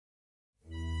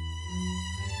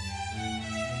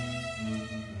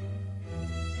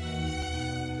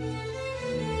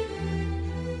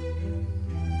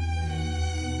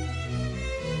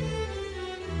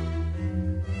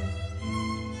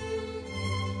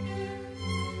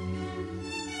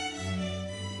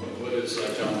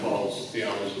is John Paul's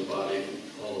theology of the body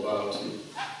all about?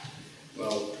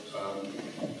 Well,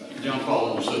 John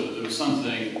Paul understood that there was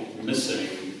something missing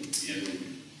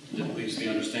in at least the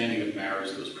understanding of marriage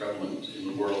that was prevalent in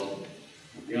the world,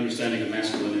 the understanding of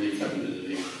masculinity,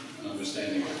 femininity, an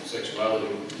understanding of sexuality.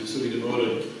 And so he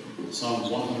devoted some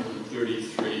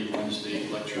 133 Wednesday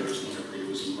lectures whenever he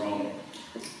was in Rome,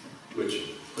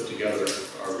 which put together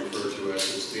are referred to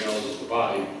as his theology of the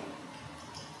body,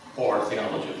 or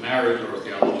theology of marriage, or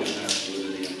theology of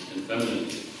masculinity and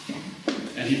femininity.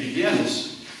 And he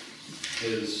begins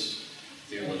his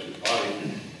theology of the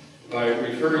body by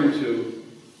referring to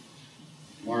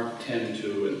Mark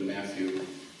 10:2 and Matthew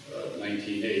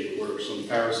 19:8, where some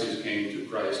Pharisees came to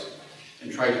Christ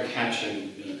and tried to catch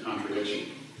him in a contradiction.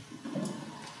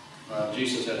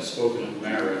 Jesus had spoken of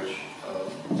marriage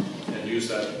and used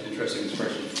that interesting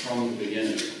expression, from the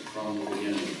beginning, from the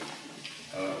beginning.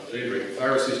 At any rate, the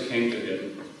Pharisees came to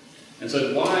him and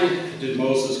said, "Why did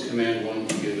Moses command one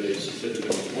to give a certificate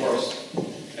of divorce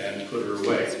and put her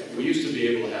away? We used to be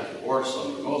able to have divorce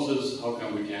under Moses. How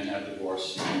come we can't have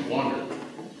divorce any longer?"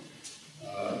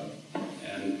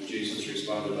 And Jesus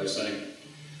responded by saying,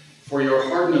 "For your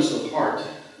hardness of heart,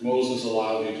 Moses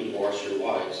allowed you to divorce your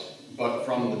wives, but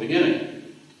from the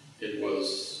beginning it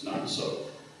was not so."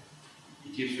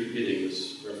 He keeps repeating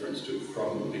this reference to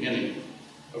 "from the beginning."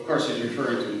 Of course, he's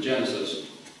referring to Genesis.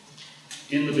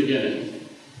 In the beginning,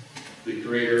 the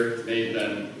Creator made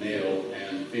them male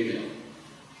and female.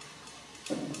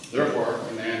 Therefore,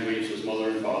 a man leaves his mother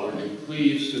and father and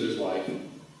cleaves to his wife,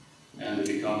 and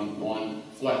they become one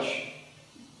flesh.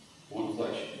 One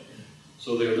flesh.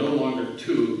 So they are no longer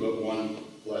two, but one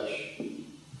flesh.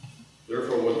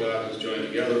 Therefore, what God has joined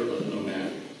together, let no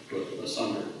man put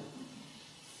asunder.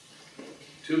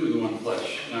 Two in one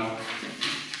flesh. Now,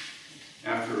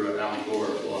 after Al Gore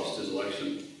lost his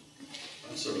election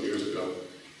several years ago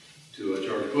to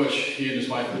George Bush, he and his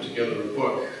wife put together a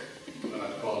book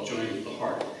called Joined at the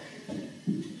Heart,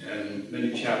 and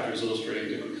many chapters illustrating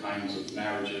different kinds of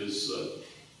marriages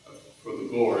for the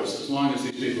Gores. As long as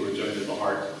these people were joined at the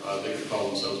heart, they could call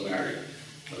themselves married.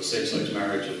 Same-sex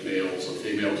marriage of males or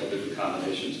females of different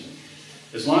combinations.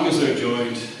 As long as they're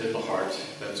joined at the heart,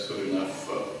 that's good enough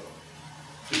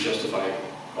to justify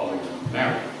calling them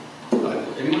married.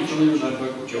 Anyone familiar with that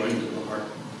book, Joined at the Heart?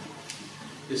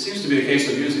 It seems to be a case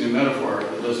of using a metaphor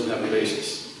that doesn't have a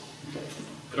basis.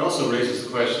 It also raises the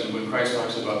question, when Christ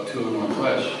talks about two in one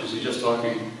flesh, is he just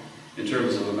talking in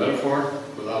terms of a metaphor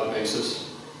without a basis?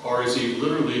 Or is he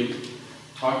literally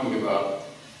talking about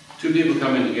two people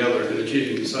coming together and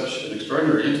achieving such an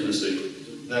extraordinary intimacy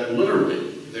that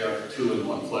literally they are two in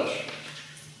one flesh,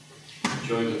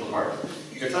 joined at the heart?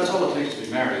 If that's all it takes to be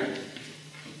married,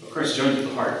 of course, joined at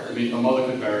the heart. I mean, a mother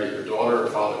could marry her daughter, a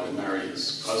father could marry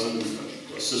his cousin,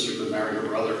 a sister could marry her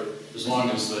brother, as long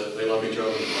as they love each other,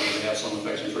 as long as they have some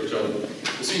affection for each other.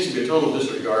 It seems to be a total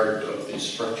disregard of the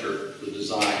structure, the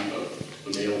design of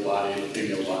the male body, the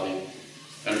female body.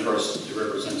 And of course, it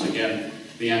represents, again,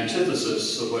 the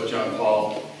antithesis of what John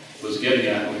Paul was getting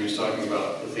at when he was talking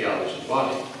about the theology of the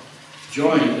body.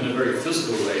 Joined in a very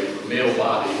physical way with a male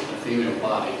body and a female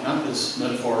body, not this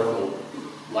metaphorical,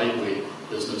 lightweight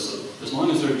business of as long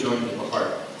as they're joined at the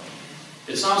heart.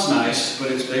 It sounds nice,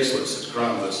 but it's baseless, it's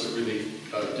groundless, it really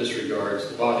disregards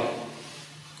the body.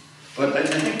 But I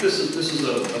think this is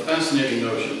a fascinating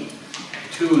notion,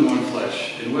 two in one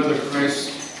flesh, and whether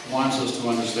Christ wants us to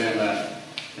understand that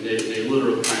in a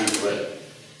literal kind of way.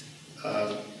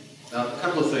 Now, a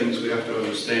couple of things we have to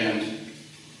understand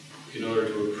in order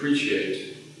to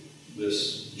appreciate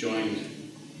this joined,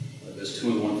 this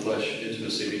two in one flesh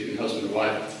intimacy between husband and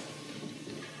wife.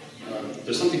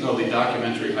 There's something called the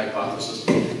documentary hypothesis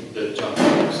that John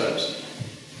Paul accepts.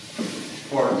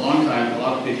 For a long time, a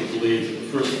lot of people believed that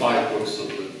the first 5 books of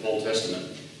the Old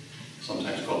Testament,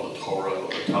 sometimes called the Torah or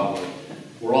the Talmud,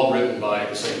 were all written by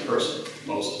the same person,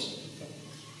 Moses.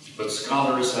 But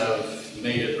scholars have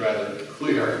made it rather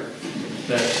clear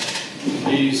that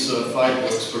these 5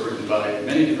 books were written by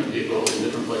many different people in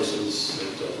different places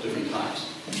at different times.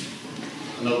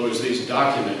 In other words, these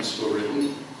documents were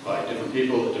written by different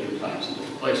people at different times and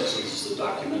different places. So this is the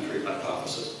documentary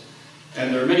hypothesis.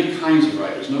 And there are many kinds of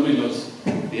writers. Nobody knows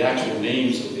the actual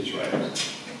names of these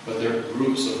writers, but there are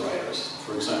groups of writers.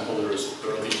 For example, there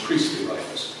are the priestly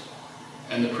writers.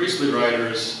 And the priestly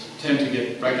writers tend to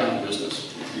get right down to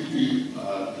business.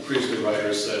 The priestly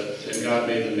writers said, and God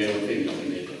made them male and female, he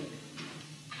made them.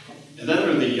 And then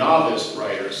there are the Yahwist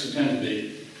writers who tend to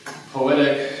be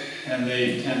poetic, and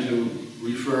they tend to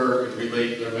refer and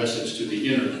relate their message to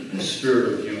the inner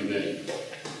spirit of the human being.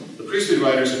 The priestly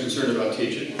writers are concerned about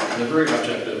teaching, and they're very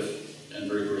objective and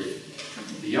very brief.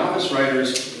 Abbas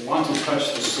writers want to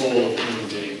touch the soul of the human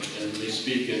being, and they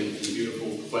speak in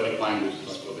beautiful poetic language,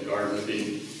 like what the Garden of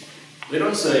Eden. They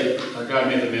don't say, God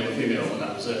made the male and female, and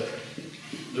that was it.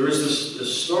 There is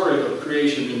this story of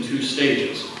creation in two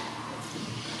stages.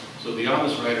 So the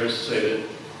Abbas writers say that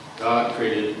God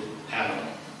created Adam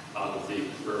out of the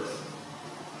earth.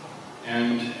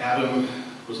 And Adam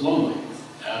was lonely.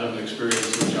 Adam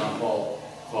experienced what John Paul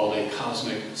called a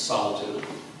cosmic solitude.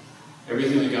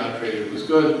 Everything that God created was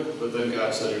good, but then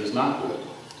God said it is not good.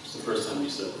 It's the first time he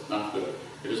said not good.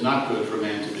 It is not good for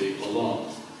man to be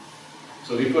alone.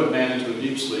 So he put man into a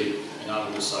deep sleep, and out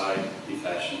of his side he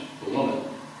fashioned the woman.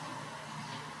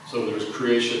 So there was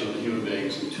creation of the human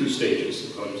beings in two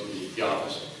stages, according to the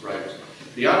Abbas writers.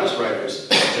 The Abbas writers,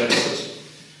 Genesis,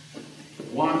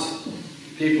 want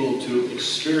people to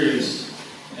experience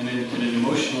in an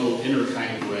emotional, inner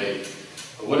kind of way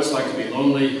what it's like to be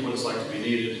lonely, what it's like to be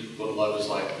needed, what love is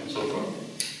like, and so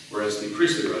forth. Whereas the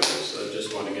priesthood writers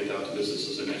just want to get down to business,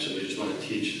 as I mentioned. They just want to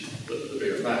teach the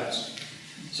bigger facts.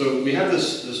 So we have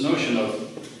this notion of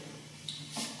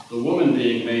the woman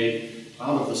being made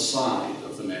out of the side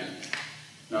of the man.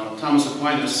 Now, Thomas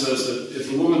Aquinas says that if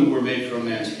the woman were made from a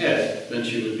man's head, then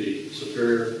she would be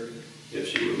superior. If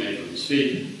she were made from his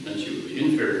feet, then she would be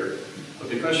inferior. But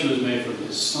because she was made from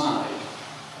his side,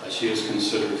 she is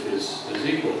considered his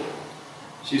equal.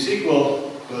 She's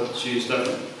equal, but she's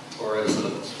different. Or as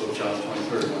Pope John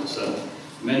XXIII once said,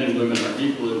 men and women are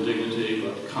equal in dignity,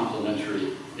 but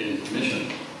complementary in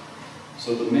mission.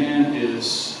 So the man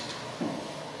is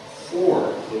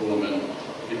for the woman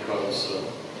because of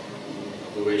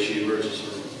the way she emerges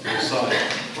from his side.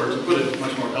 Or to put it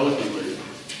much more eloquently,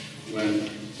 when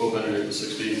Pope Benedict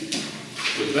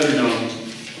XVI was better known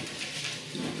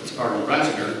as Cardinal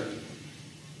Ratzinger,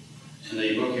 in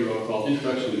a book he wrote called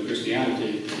Introduction to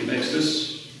Christianity, he makes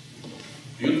this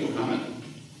beautiful comment.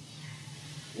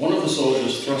 One of the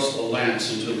soldiers thrust a lance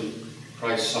into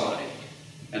Christ's side,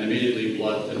 and immediately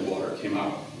blood and water came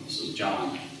out. This is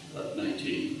John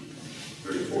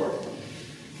 19:34.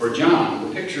 For John,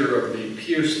 the picture of the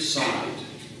pierced side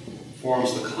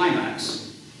forms the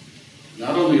climax,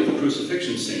 not only of the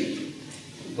crucifixion scene,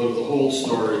 but of the whole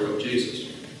story of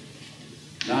Jesus.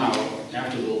 Now,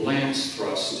 after the lance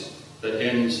thrust that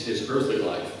ends his earthly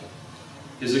life,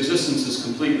 his existence is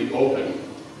completely open.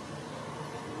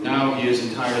 Now he is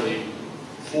entirely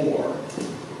for.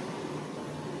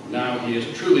 Now he is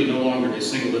truly no longer a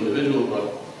single individual,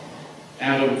 but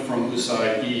Adam, from whose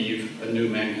side Eve, a new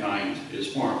mankind,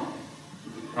 is formed.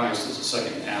 Christ is the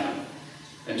second Adam.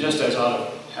 And just as out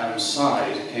of Adam's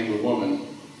side came the woman,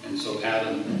 and so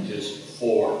Adam is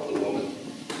for the woman,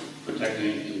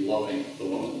 protecting and loving the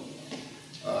woman.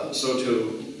 So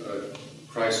too,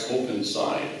 Christ's open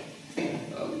side,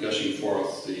 gushing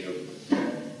forth the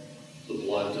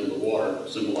blood and the water,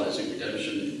 symbolizing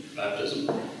redemption and baptism,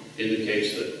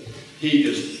 indicates that he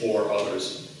is for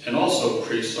others. And also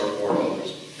priests are for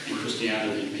others. And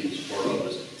Christianity means for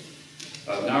others.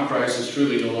 Now Christ is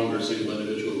truly no longer a single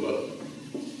individual,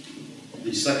 but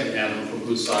the second Adam, from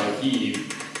whose side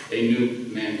Eve, a new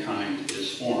mankind,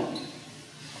 is formed.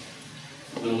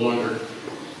 No longer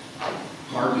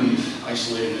hardened,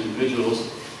 isolated individuals,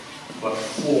 but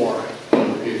for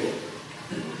other people.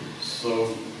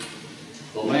 So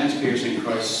the lance piercing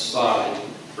Christ's side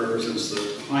represents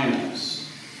the climax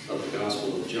of the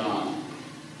Gospel of John,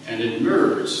 and it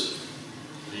mirrors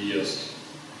the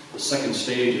second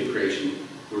stage of creation,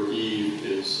 where Eve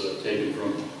is taken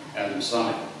from Adam's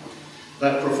side.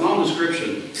 That profound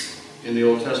description in the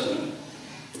Old Testament,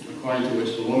 according to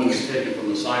which the woman is taken from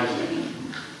the side of man,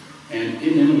 an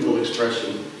inimitable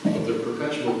expression of their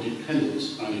perpetual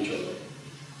dependence on each other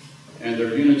and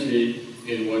their unity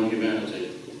in one humanity.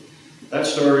 That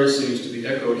story seems to be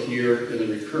echoed here in the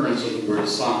recurrence of the word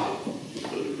side,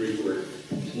 the Greek word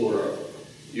plura,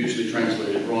 usually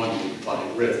translated wrongly by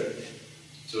rib.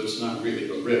 So it's not really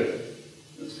a rib.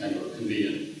 It's kind of a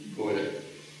convenient poetic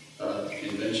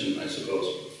invention, I suppose.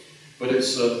 But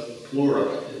it's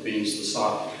plura. It means the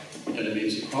side, and it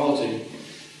means equality.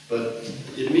 But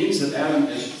it means that Adam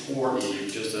is for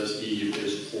Eve, just as Eve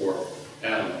is for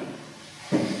Adam.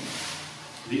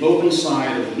 The open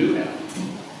side of the new Adam,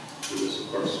 who is, of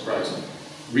course, Christ,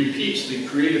 repeats the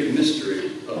creative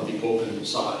mystery of the open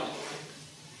side.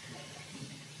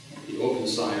 The open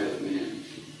side of man.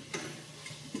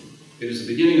 It is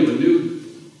the beginning of a new,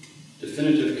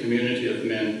 definitive community of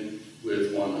men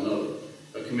with one another.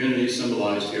 A community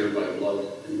symbolized here by blood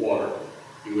and water,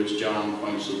 in which John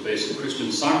points to the basic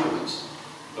Christian sacraments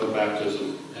of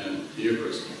baptism and the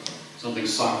Eucharist. Something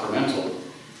sacramental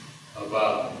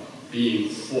about being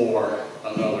for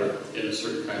another in a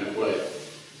certain kind of way.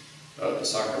 the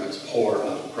sacraments pour out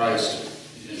of Christ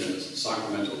in a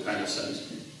sacramental kind of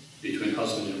sense. Between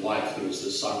husband and wife, there was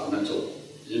this sacramental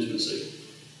intimacy.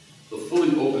 So fully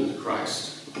open to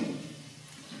Christ.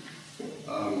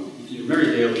 Mary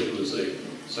Daly, who was a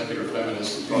secular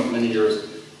feminist and taught many years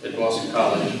at Boston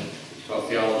College, taught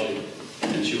theology,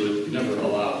 and she would never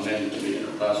allow men to be in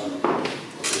her classroom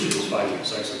because she was fighting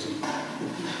sexism.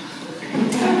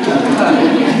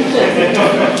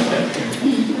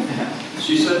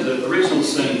 She said that original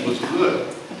sin was good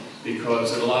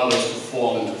because it allowed us to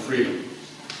fall into freedom.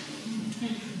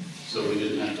 So we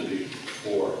didn't have to be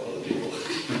for other people.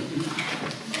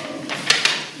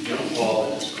 John Paul,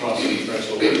 in his Crossing the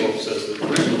Threshold book, says that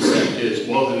original sin is,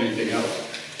 more than anything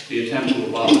else, the attempt to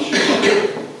abolish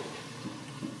fatherhood.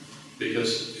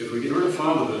 Because if we get rid of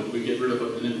fatherhood, we get rid of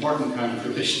an important kind of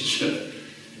relationship.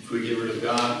 If we get rid of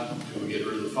God, if we get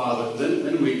rid of the Father,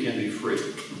 then we can be free.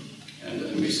 And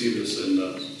we see this in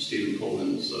Stephen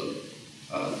Pullman's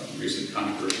recent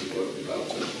controversy book about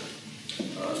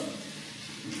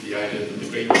the idea that the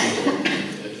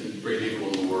great evil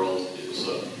in the world is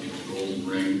the golden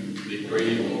ring. The great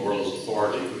evil in the world is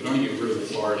authority. If we don't get rid of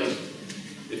authority,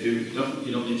 if you don't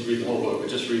need to read the whole book, but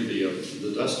just read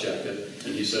the dust jacket.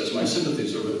 And he says, my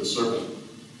sympathies are with the serpent,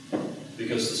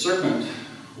 because the serpent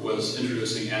was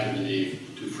introducing Adam and Eve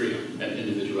to freedom and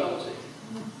individuality.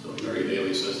 So Mary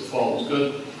Daly says the fall was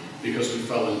good because we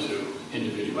fell into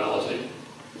individuality.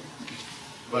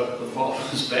 But the fall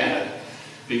was bad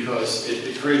because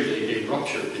it created a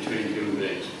rupture between human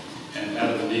beings. And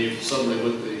Adam and Eve suddenly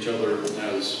looked at each other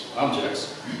as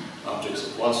objects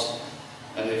of lust,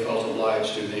 and they felt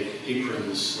obliged to make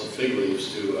aprons of fig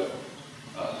leaves to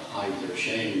hide their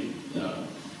shame,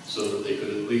 so that they could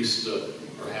at least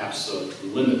perhaps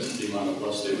limit the amount of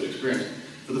lust they would experience.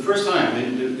 For the first time,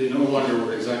 they no longer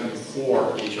were exactly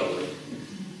for each other,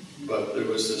 but there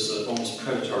was this almost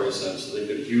predatory sense that they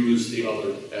could use the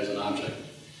other as an object.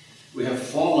 We have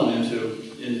fallen into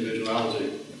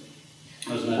individuality.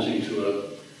 I was mentioning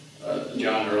to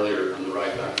John earlier on the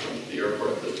ride back from the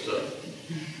airport that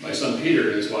my son Peter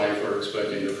and his wife are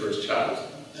expecting their first child.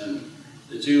 And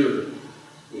it's either,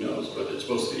 who knows, but it's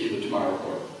supposed to be either tomorrow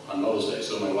or on Mother's Day.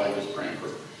 So my wife is praying for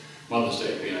Mother's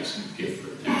Day to be a nice gift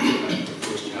for him, for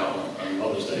first child on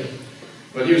Mother's Day.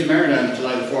 But he was married on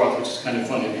July the 4th, which is kind of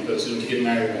funny because he was getting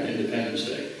married on Independence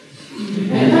Day.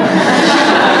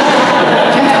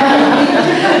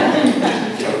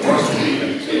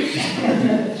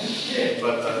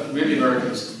 But maybe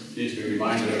Americans need to be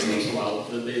reminded every once in a while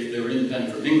that they were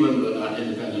independent from England, but not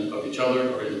independent of each other,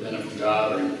 or independent from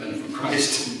God, or independent from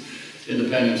Christ.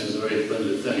 Independence is a very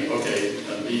limited thing. Okay,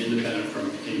 be independent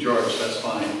from King George, that's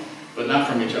fine, but not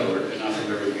from each other and not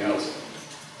from everything else.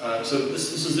 So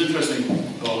this is interesting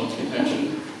bone of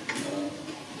contention,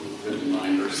 with written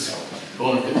mind, or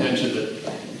bone of contention that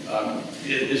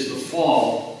is the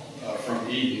fall from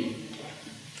Eden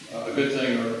a good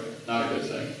thing or not a good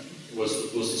thing?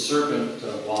 Was the serpent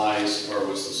wise, or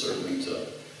was the serpent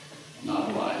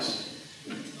not wise?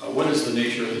 What is the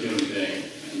nature of the human being?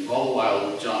 And all the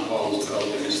while, John Paul is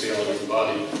developing his theology of the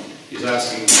body. He's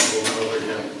asking over and over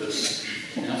again this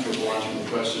anthropological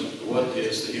question: what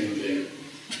is the human being?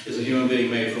 Is a human being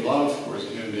made for love, or is a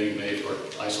human being made for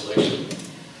isolation?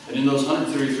 And in those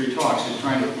 133 talks, he's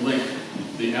trying to link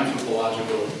the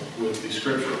anthropological with the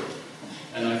scripture.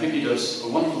 And I think he does a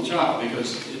wonderful job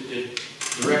because it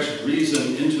directs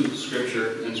reason into the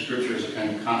scripture, and scripture is a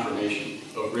kind of confirmation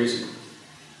of reason.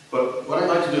 But what I'd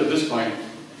like to do at this point,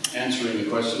 answering the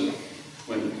question,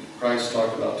 when Christ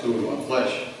talked about two in one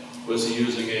flesh, was he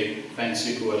using a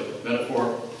fancy poetic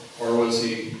metaphor, or was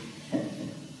he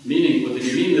would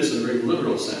he mean this in a very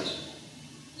literal sense?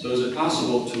 So is it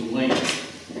possible to link,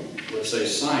 let's say,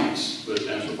 science with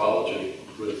anthropology,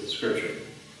 with scripture?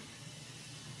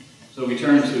 So we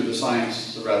turn to the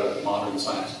science, the rather modern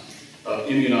science, of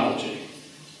immunology.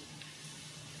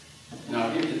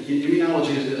 Now,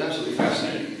 immunology is absolutely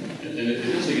fascinating, and it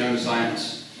is a young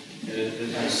science, and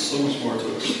it has so much more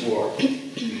to explore.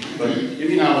 But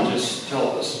immunologists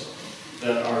tell us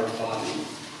that our body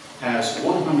has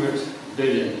 100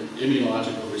 billion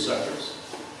immunological receptors.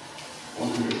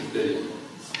 100 billion.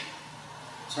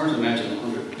 It's hard to imagine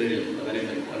 100 billion of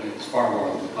anything. I mean, it's far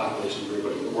more than the population of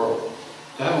everybody in the world.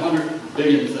 To have 100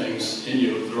 billion things in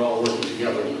you that are all working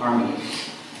together in harmony,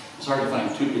 it's hard to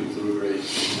find two people who agree.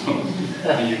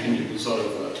 And you can sort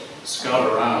of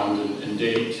scout around and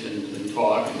date and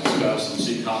talk and discuss and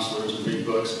see counselors and read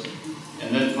books,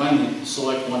 and then finally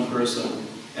select one person,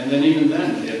 and then even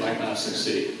then it might not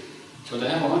succeed. So to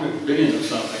have 100 billion of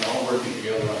something all working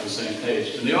together on the same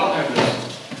page, and they all have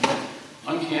this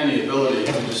uncanny ability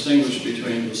to distinguish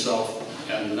between the self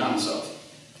and the non-self.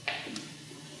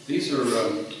 These are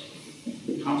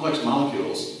complex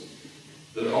molecules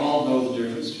that all know the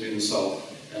difference between the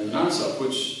self and the non-self,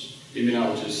 which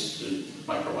immunologists and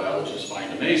microbiologists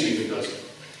find amazing because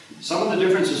some of the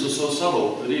differences are so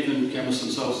subtle that even chemists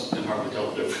themselves can hardly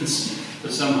tell the difference.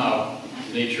 But somehow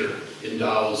nature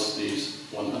endows these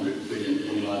 100 billion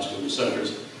immunological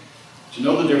receptors to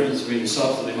know the difference between the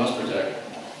self that they must protect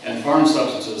and foreign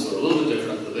substances that are a little bit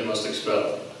different that they must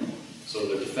expel. So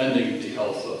they're defending the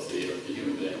health of the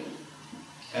human being.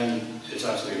 And it's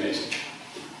absolutely amazing.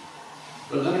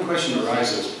 But then a question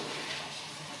arises.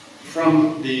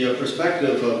 From the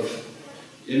perspective of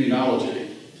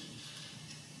immunology,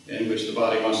 in which the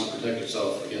body wants to protect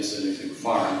itself against anything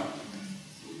foreign,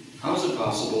 how is it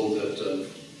possible that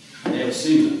male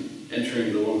semen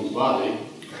entering the woman's body,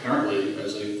 apparently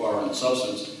as a foreign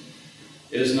substance,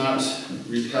 is not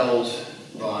repelled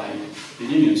by the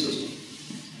immune system?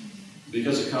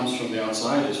 Because it comes from the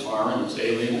outside, it's foreign, it's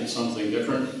alien, it's something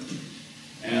different.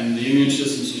 And the immune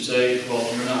system should say,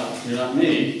 well, you're not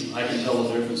me. I can tell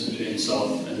the difference between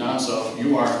self and non-self.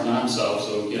 You are non-self,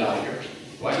 so get out of here.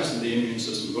 Why doesn't the immune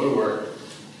system go to work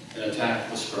and attack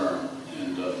the sperm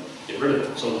and get rid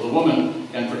of it so that the woman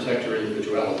can protect her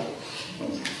individuality?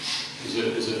 As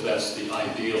if that's the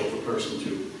ideal of a person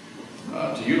to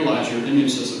utilize your immune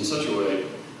system in such a way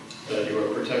that you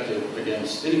are protected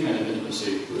against any kind of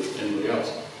intimacy with anybody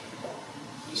else.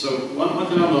 So one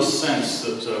can almost sense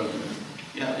that,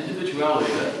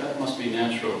 individuality, that must be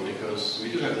natural because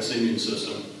we do have this immune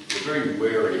system. We're very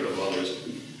wary of others.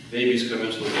 Babies come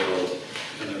into the world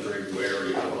and they're very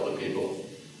wary of other people.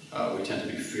 We tend to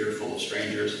be fearful of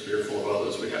strangers, fearful of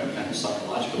others. We have a kind of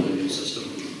psychological immune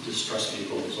system. We distrust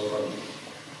people and so forth.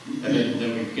 And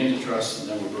then we begin to trust, and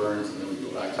then we burn, and then we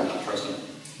go back to not trusting.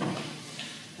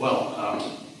 Well,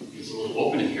 there's a little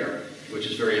opening here, which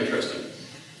is very interesting.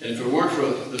 And if it weren't for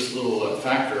this little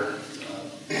factor,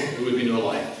 there would be no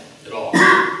life at all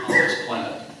on this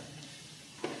planet.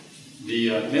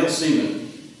 The male semen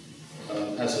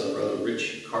has a rather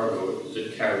rich cargo.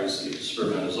 It carries the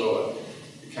spermatozoa.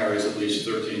 It carries at least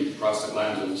 13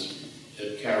 prostaglandins.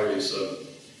 It carries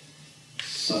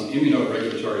some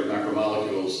immunoregulatory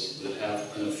macromolecules that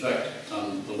have an effect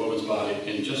on the woman's body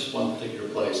in just one particular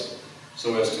place,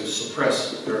 so as to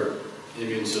suppress her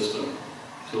immune system,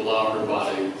 to allow her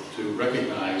body to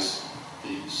recognize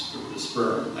the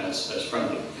sperm as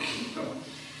friendly.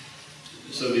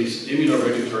 So these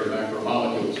immunoregulatory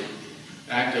macromolecules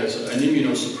act as an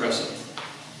immunosuppressant,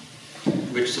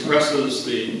 which suppresses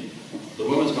the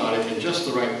woman's body in just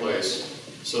the right place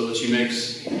so that she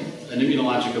makes an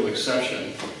immunological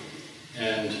exception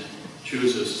and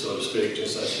chooses, so to speak,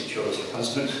 just as she chose her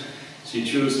husband, she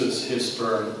chooses his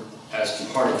sperm as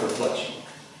part of her flesh.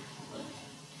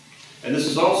 And this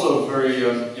is also very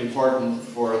important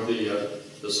for the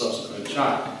subsequent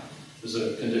child. There's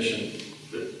a condition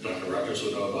that Dr. Rogers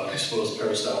would know about, I suppose,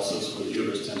 peristalsis, where the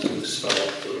uterus tends to expel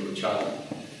the child.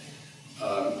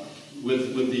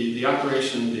 With the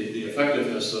operation, the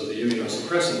effectiveness of the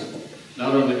immunosuppressant,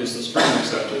 not only is the sperm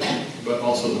accepted, but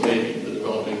also the baby, the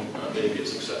developing baby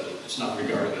is accepted. It's not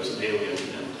regarded as an alien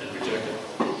and rejected.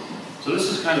 So this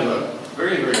is kind of a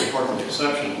very, very important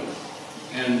exception,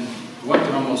 and one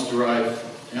can almost derive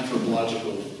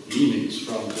anthropological meanings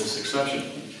from this exception.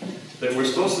 That we're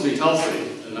supposed to be healthy,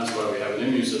 and that's why we have an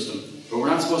immune system, but we're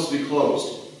not supposed to be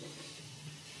closed.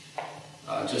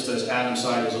 Just as Adam's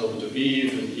side is open to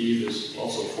Eve, and Eve is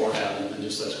also for Adam, and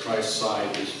just as Christ's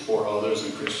side is for others,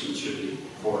 and Christians should be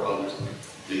for others,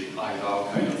 the I-thou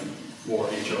kind of for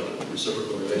each other,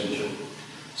 reciprocal relationship.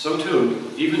 So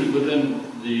too, even within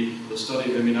the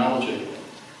study of immunology,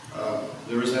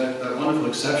 there is that wonderful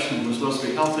exception. We're supposed to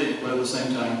be healthy, but at the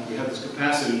same time, we have this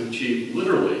capacity to achieve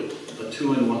literally a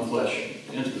two-in-one flesh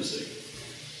intimacy.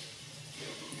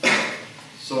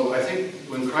 So I think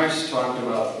when Christ talked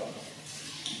about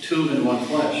two-in-one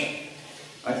flesh,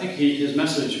 I think his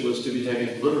message was to be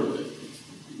taken literally.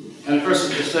 And of course,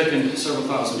 it's taken several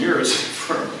thousand years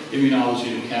for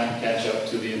immunology to catch up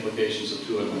to the implications of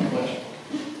two-in-one flesh.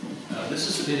 This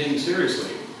is to be taken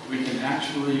seriously. We can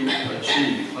actually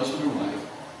achieve husband and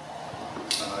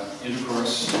wife,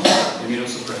 intercourse,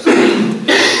 immunosuppressant,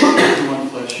 two-in-one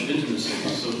flesh intimacy.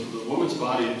 So the woman's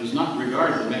body does not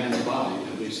regard the man's body,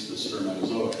 at least the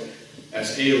spermatozoa,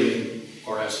 as alien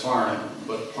or as foreign,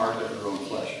 but part of her own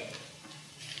flesh.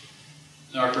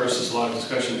 Now, of course, there's a lot of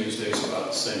discussion these days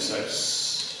about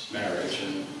same-sex marriage,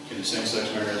 and can a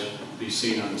same-sex marriage be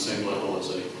seen on the same level as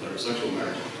a heterosexual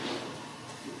marriage?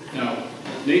 Now,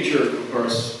 nature, of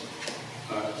course,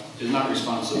 is not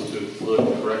responsive to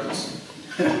political correctness.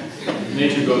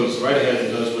 Nature goes right ahead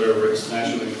and does whatever it's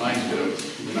naturally inclined to do,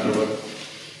 no matter what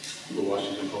the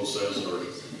Washington Post says or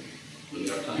the New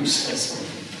York Times says.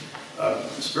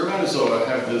 Spermatozoa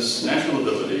have this natural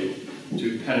ability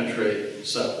to penetrate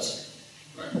cells.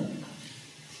 Right?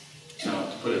 Now,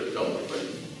 to put it delicately,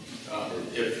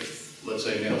 if, let's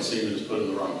say, male semen is put in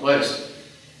the wrong place,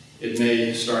 it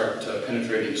may start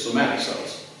penetrating somatic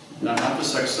cells. Now, not the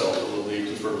sex cells that will lead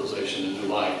to fertilization and new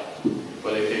life,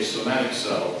 but a somatic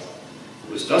cell,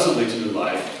 which doesn't lead to new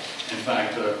life, in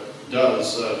fact,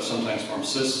 does sometimes form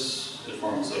cysts, it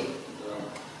forms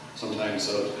sometimes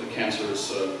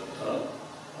cancerous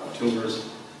tumors,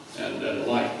 and the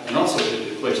like. And also,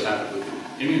 it plays havoc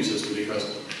with the immune system,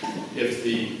 because if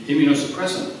the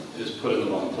immunosuppressant is put in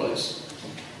the wrong place,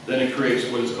 then it creates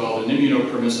what is called an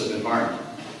immunopermissive environment,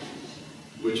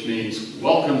 which means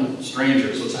welcome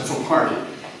strangers, let's have a party.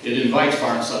 It invites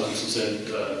foreign substances in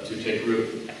to take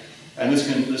root. And this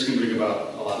can bring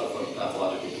about a lot of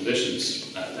pathological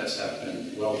conditions that have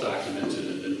been well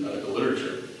documented in medical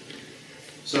literature.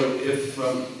 So if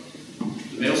the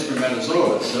male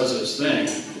spermatozoa does its thing,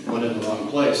 but in the wrong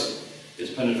place,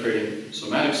 it's penetrating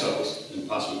somatic cells and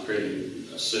possibly creating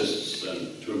cysts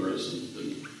and tumors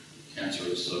and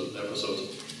cancerous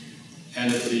episodes.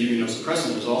 And if the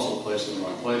immunosuppressant is also placed in the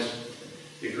wrong place,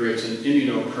 it creates an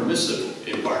immunopermissive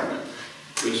environment,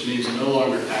 which means it no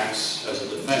longer acts as a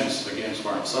defense against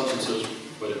foreign substances,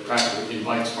 but it practically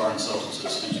invites foreign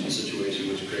substances into the situation,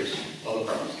 which creates other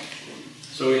problems.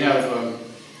 So we have,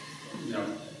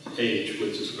 age,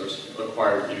 which is, of course,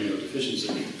 acquired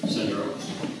immunodeficiency syndrome.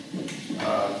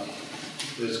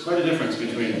 There's quite a difference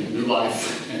between new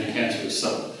life and a cancerous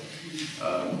cell.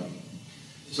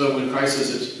 So when Christ says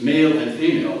it's male and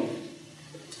female,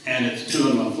 and it's two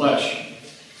in one flesh,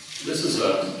 this is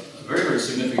a very, very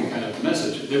significant kind of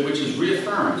message, which is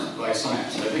reaffirmed by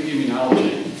science. I think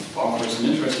immunology offers an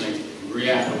interesting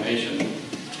reaffirmation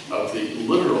of the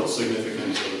literal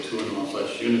significance of a two in one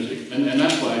flesh unity. And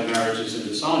that's why marriage is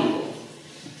indissoluble,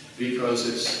 because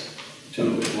it's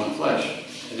two in one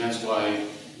flesh. And that's why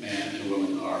man and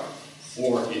woman are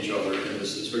for each other in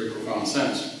this very profound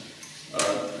sense.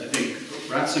 I think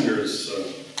Ratzinger's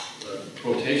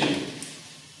quotation,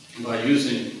 by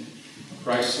using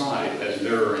Christ's side as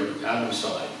mirroring Adam's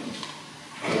side,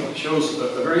 shows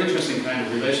a very interesting kind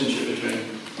of relationship between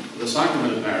the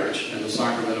sacrament of marriage and the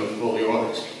sacrament of holy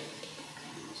orders.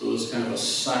 So there's kind of a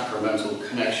sacramental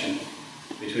connection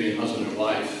between husband and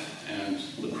wife and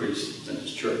the priest and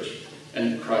his church,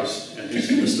 and Christ and his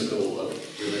mystical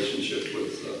relationship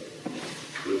with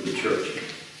the church.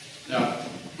 Now,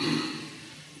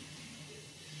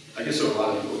 I guess there are a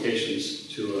lot of implications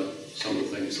to some of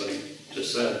the things I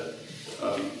just said.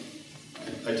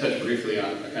 I touched briefly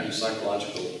on a kind of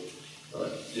psychological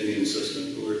immune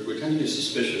system. We tend to be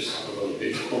suspicious of other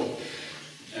people,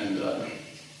 and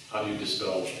how do you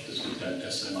dispel discontent,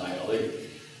 S-M-I-L-E?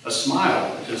 A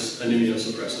smile is an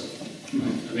immunosuppressant.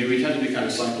 I mean, we tend to be kind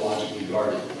of psychologically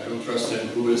guarded. I don't trust him.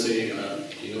 Who is he? Do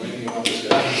you know anything about this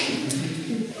guy?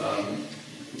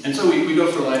 And so we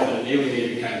go through life in an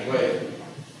alienating kind of way.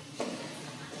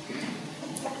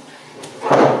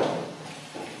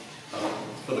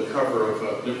 For the cover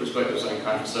of New Perspectives on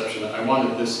Contraception, I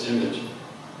wanted this image.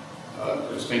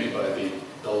 It was painted by the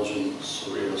Belgian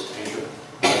surrealist painter,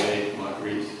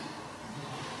 Magritte,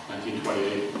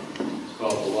 1928. It's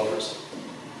called The Lovers.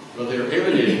 Well, they're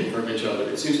alienating from each other.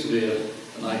 It seems to be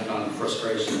an icon of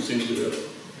frustration. It seems to be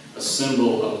a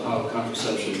symbol of how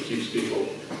contraception keeps people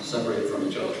separated from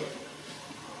each other.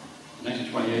 In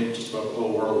 1928, just about the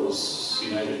whole world was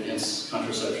united against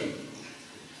contraception.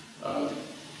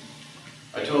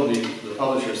 I told the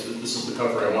publishers that this is the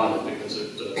cover I wanted because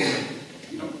it,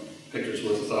 pictures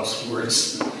worth 1,000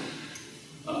 words.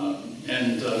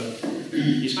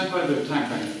 He spent quite a bit of time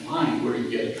trying to find where he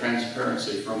could get a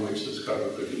transparency from which this cover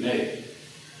could be made.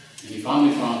 And he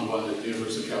finally found one at the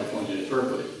University of California at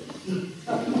Berkeley.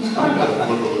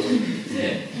 Liberalism.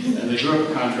 And they drew up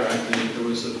a contract, and it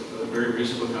was a very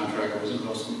reasonable contract. It wasn't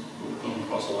going to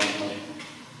cost a lot of money.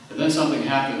 And then something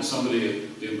happened. Somebody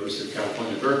at the University of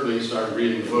California at Berkeley started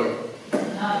reading the book.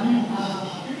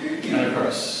 And of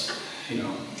course,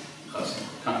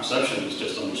 contraception is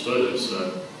just understood as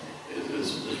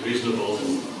reasonable,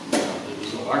 and there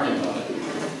was no argument about it.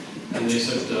 And they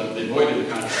said, they voided the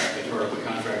contract, they tore up the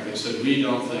contract, they said, we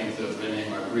don't think that René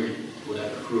Magritte would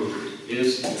have approved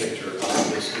his picture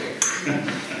on this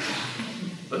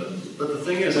book. But the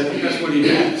thing is, I think that's what he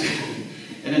meant.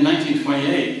 And in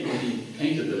 1928, when he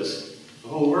painted this, the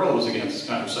whole world was against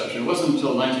contraception. It wasn't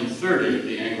until 1930 at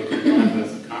the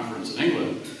Anglican Conference in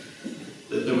England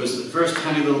that there was first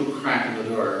tiny little crack in the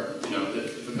door. You know,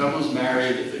 if a couple's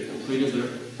married, if they completed their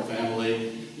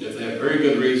family, if they have very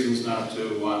good reasons not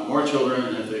to want more children,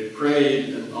 and if they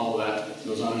prayed and all that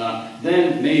goes on and on,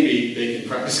 then maybe they can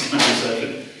practice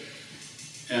contraception.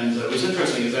 And it was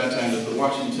interesting at that time that the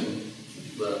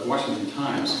Washington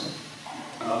Times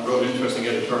wrote an interesting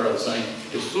editorial saying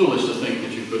it's foolish to think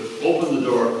that you could open the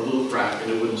door a little crack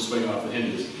and it wouldn't swing off the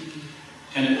hinges.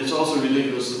 And it's also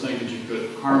ridiculous to think that you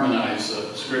could harmonize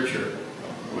scripture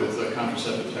with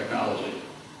contraceptive technology.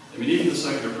 I mean, even the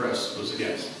secular press was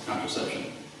against contraception.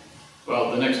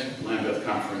 Well, the next Lambeth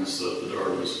conference, the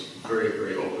door was very,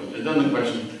 very open. And then the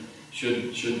question,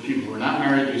 should people who are not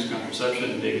married use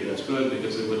contraception? Maybe that's good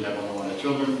because they wouldn't have unwanted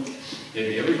children.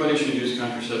 Maybe everybody should use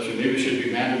contraception. Maybe it should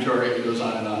be mandatory. It goes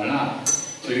on and on and on.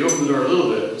 So you open the door a little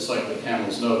bit, it's like the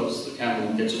camel's nose. The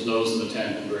camel gets his nose in the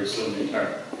tent, and very soon the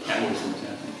entire camel is in the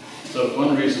tent. So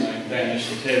one reason I banished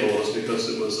the table was because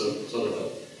it was a sort of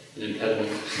an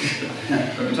impediment.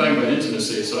 We're talking about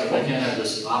intimacy, so I can't have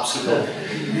this obstacle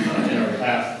in our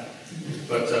path.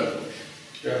 But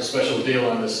we have a special deal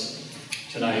on this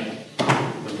tonight.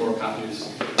 The 4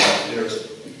 copies upstairs.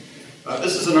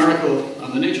 This is an article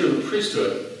on the nature of the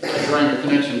priesthood, drawing a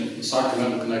connection, the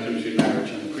sacramental connection between marriage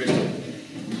and the priesthood.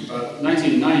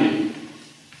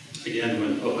 1990, again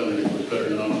when Pope Benedict was better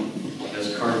known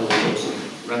as Cardinal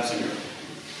Joseph Ratzinger,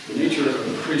 the nature of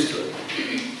the priesthood.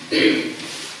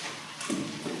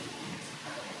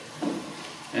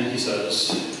 And he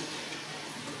says,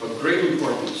 of great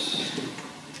importance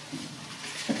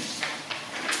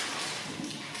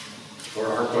for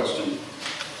our question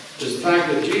is the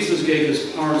fact that Jesus gave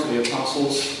his power to the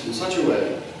apostles in such a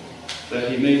way that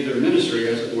he made their ministry,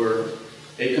 as it were,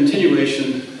 a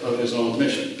continuation of his own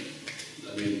mission.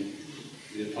 I mean,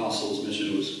 the apostles'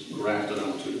 mission was grafted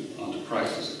onto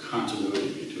Christ as a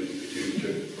continuity between the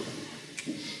two.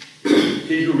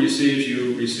 He who receives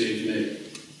you receives me.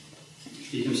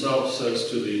 He himself says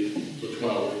to the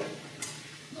 12,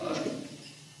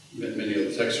 many of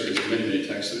the texts, or many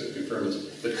texts that confirm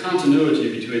this, the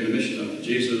continuity between the mission of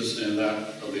Jesus and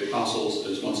that of the apostles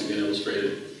is once again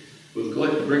illustrated with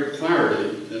great clarity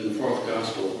in the 4th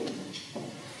Gospel.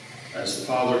 As the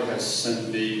Father has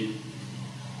sent me,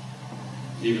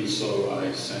 even so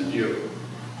I send you.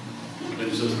 And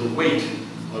he says the weight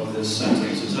of this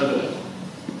sentence is evident.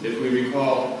 If we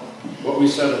recall what we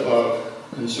said above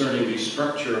concerning the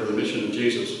structure of the mission of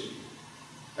Jesus,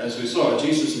 as we saw,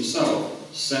 Jesus himself,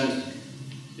 sent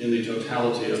in the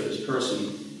totality of his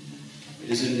person,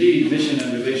 is indeed mission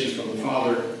and relation from the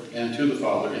Father and to the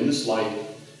Father. In this light,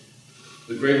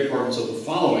 the great importance of the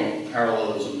following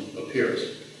parallelism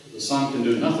appears. The Son can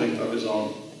do nothing of his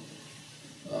own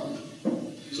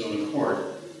accord.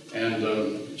 And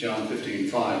John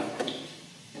 15:5,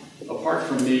 apart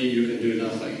from me, you can do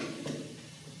nothing.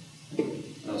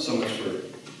 So much for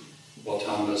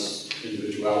autonomous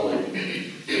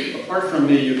individuality. Apart from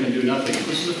me, you can do nothing.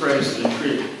 This is a phrase that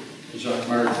intrigued Jacques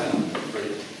Maritain, a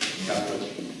great Catholic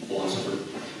philosopher.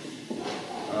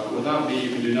 Without me, you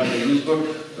can do nothing. In his book,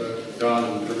 God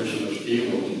and the Permission of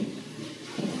Evil,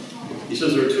 he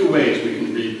says there are 2 ways we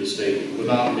can read this statement.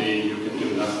 Without me, you can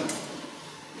do nothing.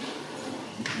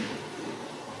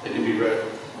 It can be read,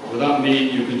 without me,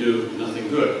 you can do nothing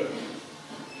good.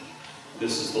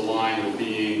 This is the line of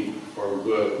being for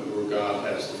good, where God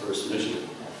has the first mission.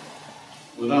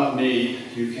 Without me,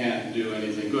 you can't do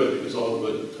anything good, because all the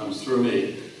good comes through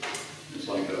me. It's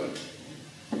like a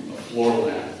floor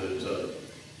lamp that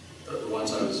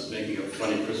once I was making up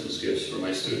funny Christmas gifts for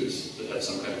my students that had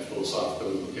some kind of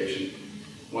philosophical implication.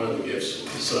 One of the gifts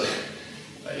was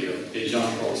a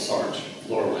Jean-Paul Sartre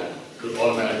floor lamp. It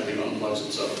automatically unplugs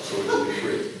itself, so it will be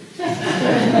free. It's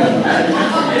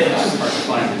hard to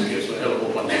find these gifts, but I had a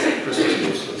whole bunch of Christmas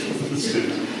gifts for the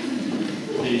students.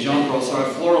 The Jean-Paul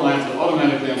Sartre floor lamp that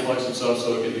automatically unplugs itself so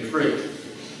it can be free.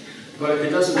 But it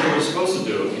doesn't do what it's supposed to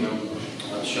do,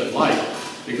 shed light,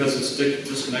 because it's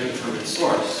disconnected from its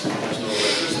source. There's no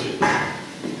electricity.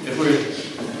 If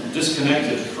we're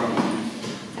disconnected from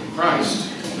Christ,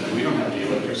 then we don't have any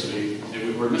electricity.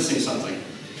 We're missing something.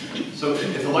 So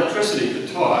if electricity could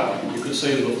talk, you could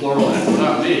say to the floor lamp,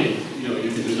 without me,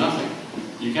 you can do nothing.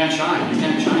 You can't shine. You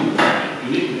can't shine without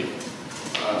me, uniquely.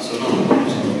 Saying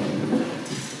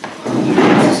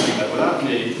that without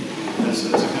me, as a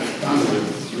kind of conduit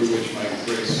through which my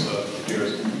grace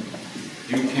appears,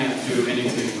 you can't do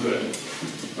anything good.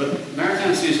 But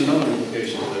Maritain sees another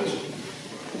implication of this.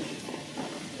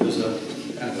 There's a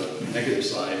kind of a negative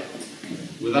side.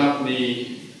 Without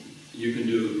me, you can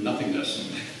do nothingness.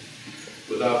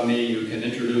 Without me, you can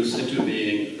introduce into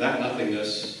being that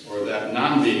nothingness or that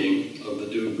non-being of the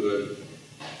do-good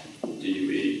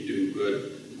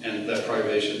good, and that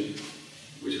privation,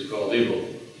 which is called evil.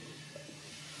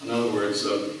 In other words,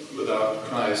 without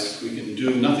Christ, we can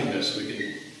do nothingness. We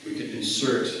can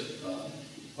insert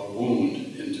a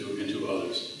wound into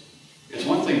others. It's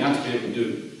one thing not to be able to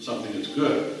do something that's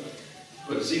good,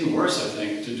 but it's even worse, I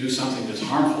think, to do something that's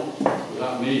harmful.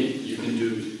 Without me, you can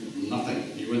do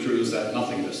nothing. You introduce that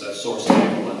nothingness, that source of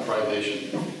evil, that privation.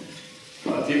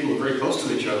 People who are very close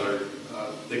to each other,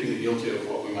 they can be guilty of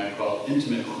what we might call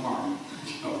intimate harm.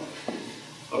 You know,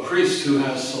 a priest who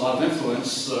has a lot of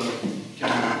influence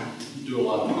can do a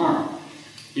lot of harm.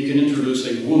 He can introduce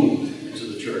a wound into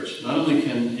the church. Not only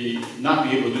can he not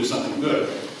be able to do something good,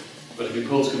 but if he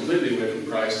pulls completely away from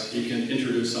Christ, he can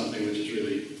introduce something which is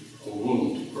really a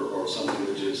wound or something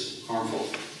which is harmful.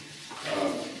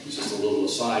 It's just a little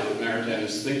aside, but Maritain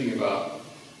is thinking about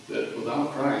that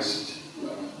without Christ,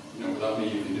 without me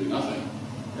you can do nothing.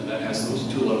 And that has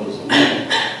those two levels of meaning,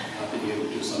 not being able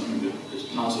to do something that is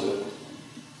positive,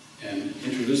 and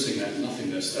introducing that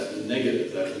nothingness, that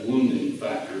negative, that wounding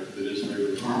factor that is very,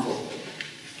 very harmful.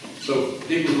 So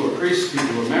people who are priests, people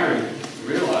who are married,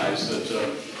 realize that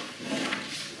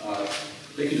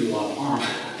they can do a lot of harm.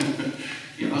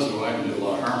 Husband and wife can do a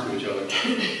lot of harm to each other.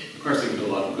 Of course, they can do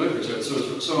a lot of good for each other.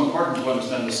 So it's so important to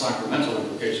understand the sacramental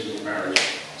implications of marriage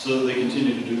so that they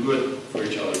continue to do good for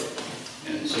each other.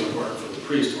 And it's so important for the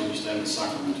priest to understand the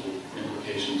sacramental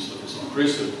implications of his own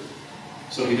priesthood.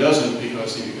 So he doesn't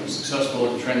because he becomes successful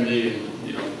and trendy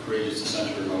and courageous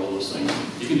dissenter and all those things.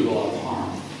 He can do a lot of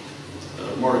harm.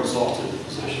 The more exalted the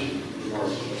position, the more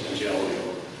potentiality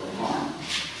for harm.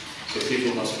 So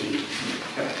people must be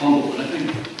kept humble. And I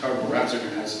think Cardinal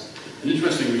Ratzinger has an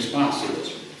interesting response to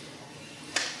this.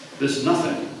 This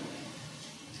nothing,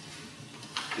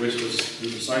 which was the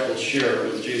disciples' share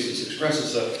with Jesus,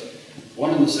 expresses that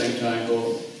one and the same time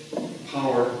both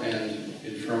power and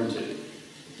infirmity.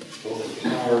 Both the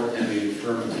power and the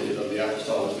infirmity of the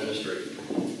apostolic ministry.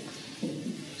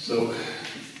 So,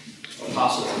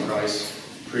 apostles of Christ,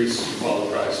 priests who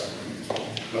follow Christ,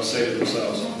 must say to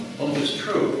themselves, well, if it's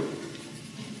true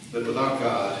that without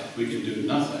God we can do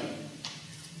nothing,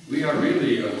 we are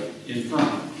really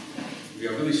infirm. We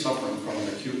are really suffering from an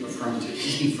acute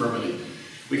infirmity.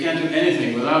 We can't do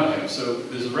anything without Him. So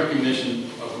there's a recognition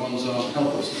of one's own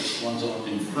helplessness, one's own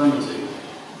infirmity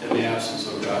in the absence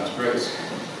of God's grace.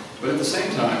 But at the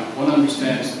same time, one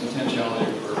understands the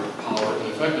potentiality for power and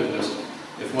effectiveness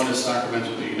if one is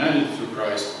sacramentally united through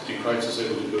Christ, and Christ is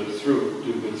able to do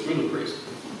good through the priest.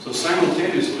 So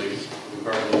simultaneously, the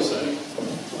Cardinal is saying,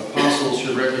 apostles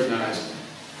should recognize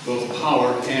both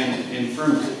power and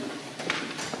infirmity.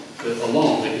 That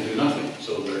alone they can do nothing,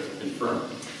 so they're infirm.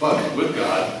 But with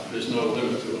God, there's no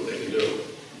limit to what they can do.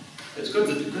 It's good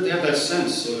to have that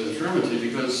sense of infirmity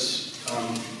because,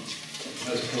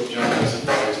 as Pope John has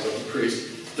advised of the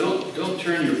priest, don't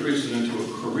turn your priesthood into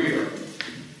a career,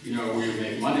 where you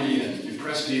make money and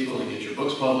impress people and get your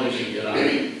books published and get on,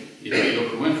 the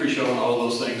Oprah Winfrey show and all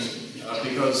those things.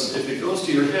 Because if it goes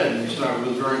to your head and you start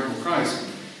withdrawing from Christ,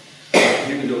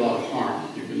 you can do a lot of harm.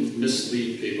 You can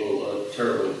mislead people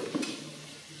terribly.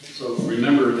 So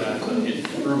remember that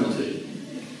infirmity.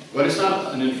 But it's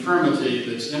not an infirmity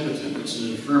that's impotent. It's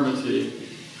an infirmity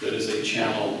that is a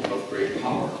channel of great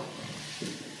power.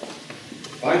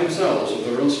 By themselves, with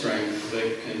their own strength,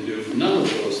 they can do none of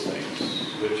those things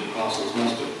which apostles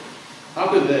must do. How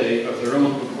could they, of their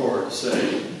own accord,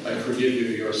 say, I forgive you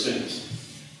your sins?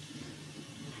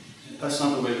 That's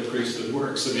not the way the priesthood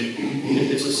works. I mean,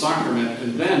 it's a sacrament,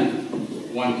 and then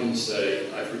one can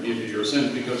say, I forgive you your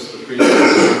sins, because the priest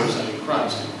is representing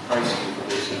Christ, and Christ can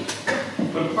forgive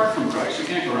sins. But apart from Christ, you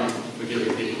can't go around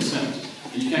forgiving people's sins.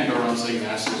 And you can't go around saying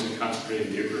masses and consecrating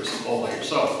the Eucharist all by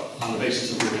yourself on the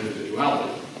basis of your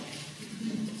individuality.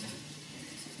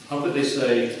 How could they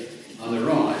say on their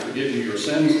own, I forgive you your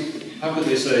sins? How could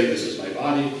they say, this is my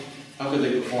body? How could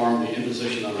they perform the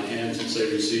imposition on the hands and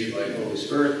say, receive by the Holy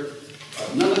Spirit?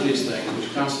 None of these things,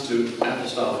 which constitute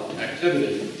apostolic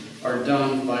activity, are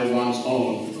done by one's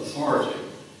own authority.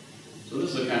 So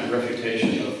this is a kind of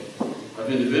refutation of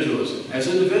individualism. As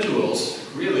individuals,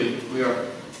 really, we are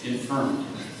infirm.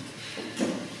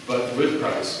 But with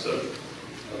Christ,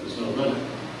 there's no limit.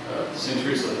 St.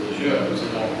 Teresa of Lisieux, who's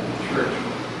a monk in the church,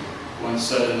 once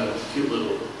said in a cute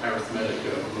little arithmetic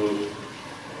move,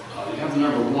 you have the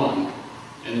number 1,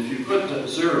 and if you put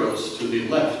zeros to the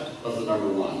left of the number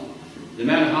 1, no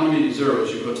matter how many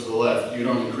zeros you put to the left, you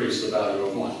don't increase the value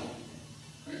of 1.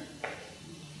 Right?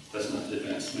 That's not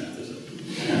advanced math, is it?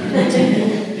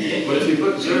 But if you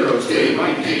put zeros to the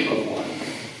right of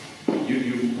 1,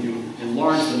 you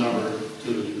enlarge the number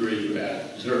to the degree you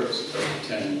add zeros,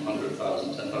 10, 100,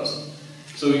 1,000, 10,000.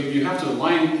 So you have to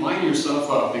line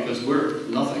yourself up, because we're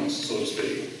nothings, so to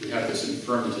speak. We have this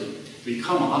infirmity. We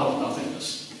come out of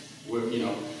nothingness. We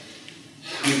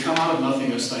come out of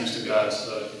nothingness thanks to God's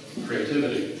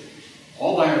creativity.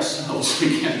 All by ourselves,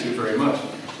 we can't do very much.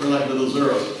 We're like little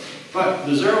zeros. But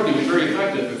the zero can be very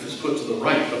effective if it's put to the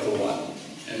right of the one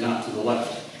and not to the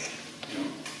left.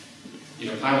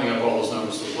 Piling up all those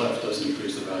numbers to the left doesn't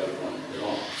increase the value of one at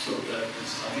all. So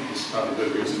I think this is probably a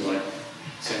good reason why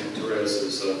St. Therese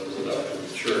is a doctor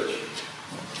of the Church.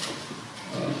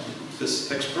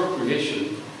 This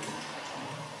expropriation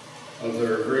of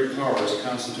their very powers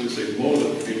constitutes a mode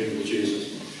of communion with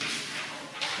Jesus,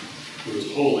 who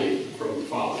is holy from the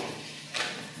Father.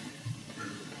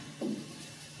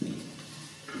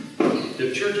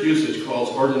 If church usage calls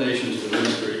ordination to the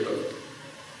ministry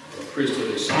of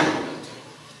priesthood a sacrament,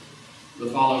 the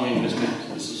following is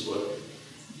meant. This is what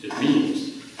it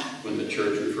means when the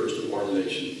church refers to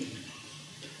ordination,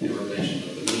 the ordination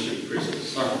of the ministry of priesthood as a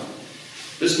sacrament.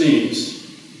 This means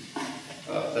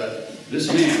that this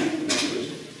man, the man who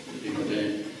is being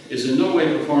ordained, is in no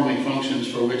way performing functions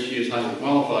for which he is highly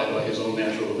qualified by his own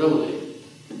natural ability.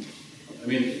 I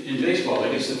mean, in baseball,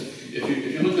 I guess if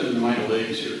you look at the minor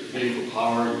leagues, you're hitting for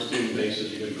power, you're stealing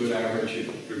bases, you got a good average,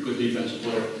 you're a good defensive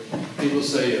player. People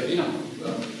say,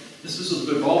 this is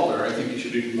a good ball player, I think you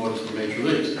should be promoted to the major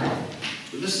leagues.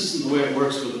 But this isn't the way it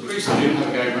works with the priesthood. You don't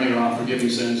have a guy running around forgiving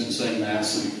sins and saying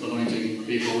mass and anointing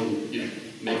people and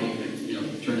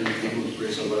turning people into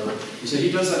priests or whatever. You say he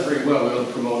does that very well.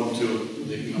 We'll promote him to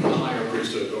the higher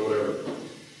priesthood or whatever.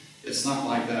 It's not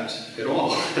like that at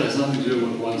all. It has nothing to do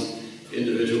with one's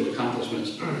individual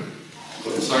accomplishments.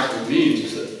 What the sacrament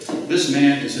means is that this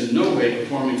man is in no way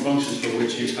performing functions for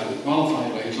which he is highly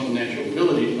qualified by his own natural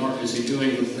ability, nor is he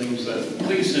doing the things that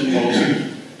please him most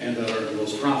and that are the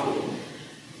most profitable.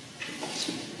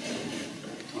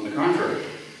 On the contrary,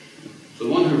 the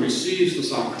one who receives the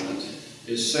sacrament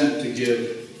is sent to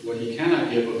give what he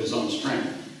cannot give of his own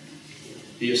strength.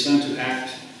 He is sent to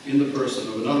act in the person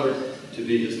of another to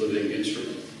be his living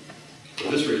instrument. For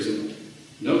this reason,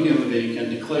 no human being can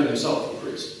declare himself a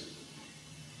priest.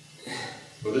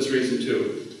 For this reason,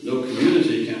 too, no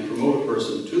community can promote a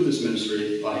person to this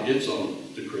ministry by its own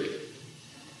decree.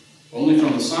 Only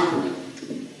from the sacrament,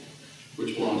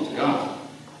 which belongs to God,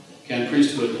 can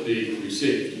priesthood be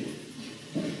received.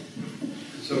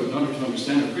 So in order to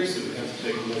understand the priesthood, we have to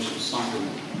take the notion of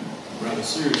sacrament rather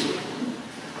seriously.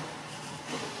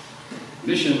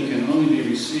 Mission can only be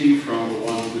received from the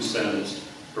one who sends,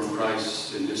 from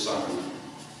Christ in his sacrament,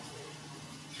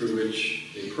 through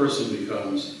which a person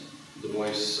becomes the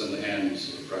voice and the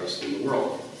hands of Christ in the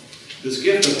world. This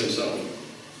gift of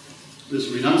himself, this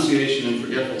renunciation and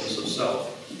forgetfulness of self,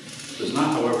 does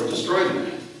not, however, destroy the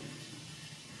man.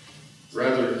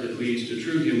 Rather, it leads to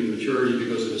true human maturity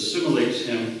because it assimilates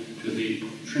him to the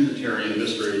Trinitarian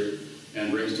mystery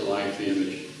and brings to life the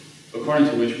image according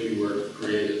to which we were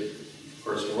created. Of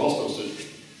course, we're all supposed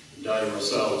to die to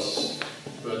ourselves,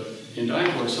 but in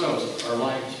dying to ourselves, our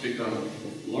lives become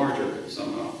larger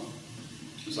somehow.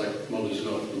 It's like mother's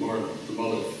milk. The more the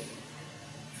mother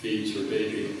feeds her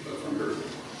baby from her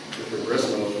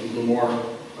breast milk, the more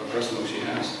breast milk she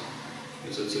has.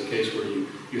 Because it's a case where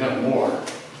you have more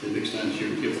to the extent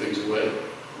you give things away.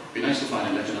 It'd be nice to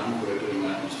find an economic way of doing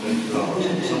that and spend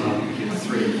 $2. Somehow you can give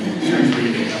 3. Share 3,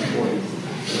 you can have 40.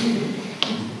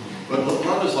 But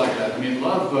love is like that. I mean,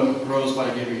 love grows by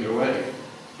giving it away.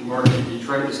 The more you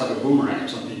try to, it's like a boomerang or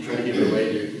something. You try to give it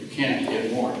away, you can't, you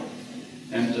get more.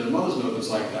 And mother's milk is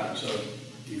like that. So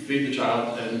you feed the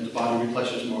child, and the body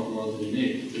replenishes more than you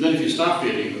need. And then if you stop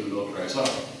feeding, then the milk dries up.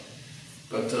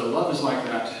 But love is like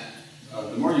that.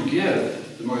 The more you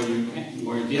give, the more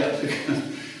you get.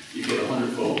 You get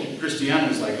 100-fold.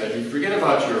 Christianity is like that. You forget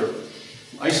about your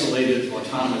isolated,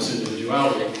 autonomous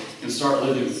individuality and start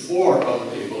living for other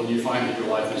people, and you find that your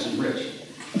life is enriched.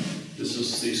 This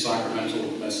is the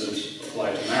sacramental message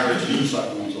applied to marriage and the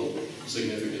sacramental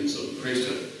significance of the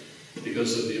priesthood.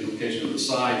 Because of the implication of the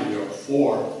side, we are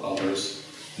for others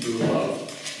through love.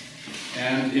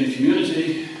 And in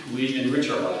community, we enrich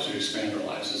our lives, we expand our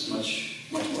lives. It's much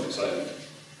more exciting.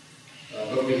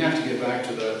 But we have to get back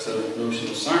to that notion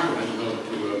of sacrament in order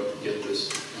to get this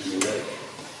underway.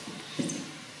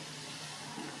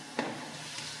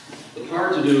 The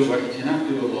power to do what you cannot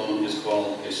do alone is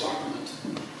called a sacrament.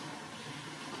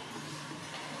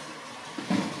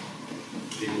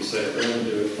 People say, I'd rather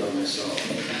do it by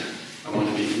myself. I want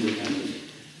to be independent.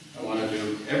 I want to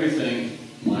do everything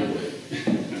my way.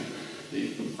 The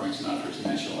Frank Sinatra's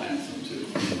national anthem to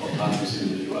autonomous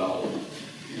individuality.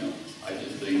 I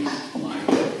did things my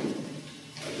way.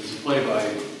 There's a play by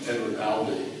Edward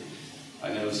Albee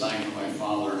I never sang for my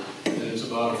father. And it's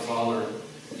about a father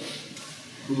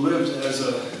who lived as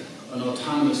an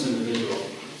autonomous individual.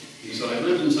 He said, I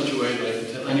lived in such a way that I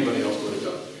could tell anybody else what to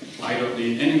do. I don't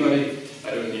need anybody,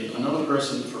 I don't need another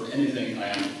person for anything. I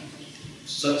am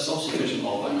self-sufficient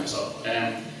all by myself.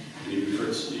 And he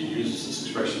uses this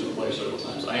expression in the play several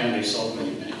times. I am a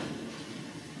self-made man.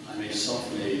 I'm a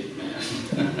self-made man.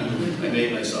 I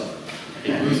made myself. I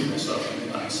can't lose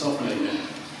myself. I'm a self-made man.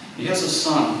 He has a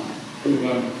son who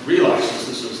realizes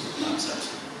this is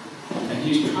nonsense. And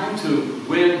he's trying to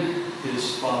win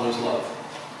his father's love.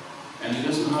 And he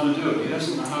doesn't know how to do it. He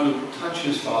doesn't know how to touch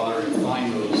his father and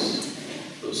find those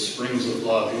springs of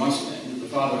love. The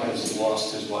father has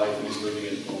lost his wife and he's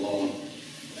living alone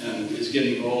and is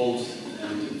getting old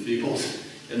and enfeebled.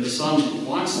 And the son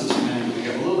wants this man to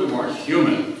become a little bit more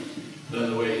human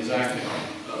than the way he's acting.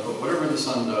 But whatever the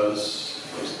son does,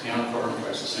 plays the piano for him,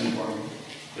 tries to sing for him,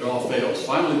 it all fails.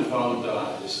 Finally, the father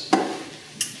dies,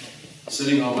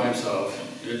 sitting all by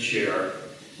himself in a chair,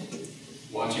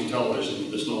 watching television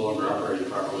that's no longer operating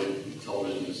properly.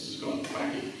 Television is just going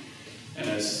wacky. And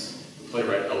as the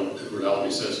playwright Edward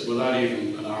Albee says, without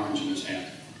even an orange in his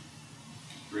hand.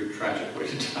 Very tragic way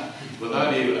to die.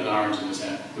 Without even an orange in his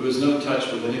hand. There was no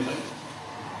touch with anything.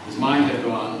 His mind had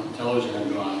gone, television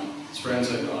had gone, his friends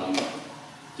had gone,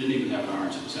 didn't even have an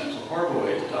orange in his hand. It's a horrible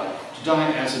way to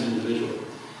die as an individual.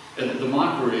 And the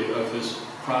mockery of his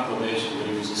proclamation that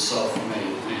he was a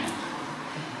self-made man.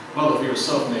 Well, if you're a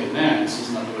self-made man, this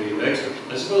is not the way you exit.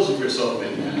 I suppose if you're a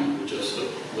self-made man, you would just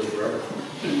live forever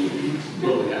and you'd be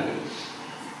totally happy.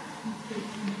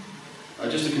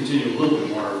 Just to continue a little bit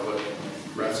more of what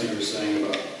Ratzinger was saying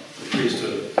about the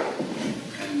priesthood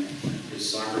and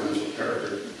his sacramental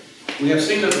character. We have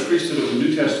seen that the priesthood of the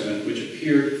New Testament, which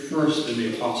appeared first in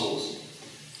the apostles,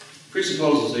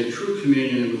 presupposes a true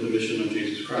communion with the mission of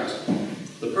Jesus Christ.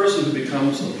 The person who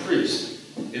becomes a priest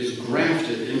is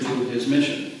grafted into his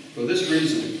mission. For this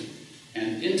reason,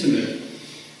 an intimate,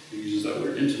 he uses that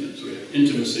word intimate, so we have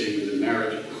intimacy within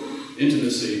marriage,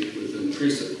 intimacy within the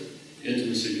priesthood,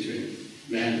 intimacy between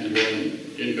man and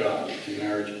woman in God in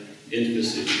marriage,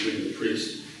 intimacy between the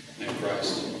priest and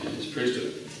Christ in his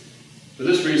priesthood. For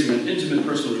this reason, an intimate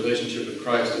personal relationship with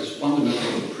Christ is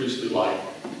fundamental to priestly life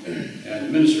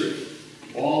and ministry.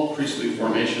 All priestly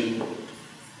formation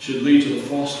should lead to the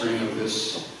fostering of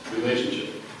this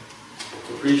relationship.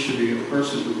 The priest should be a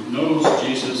person who knows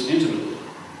Jesus intimately.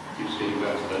 Keeps getting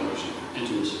back to that notion of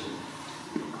intimacy.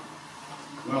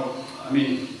 Well, I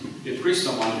mean, if priests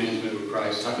don't want to be intimate with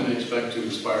Christ, how can they expect to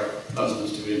inspire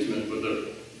husbands to be intimate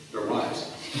with their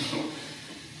wives?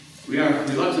 We are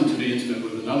reluctant to be intimate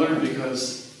with another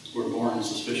because we're born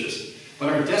suspicious. But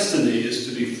our destiny is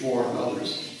to be for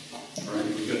others. All right?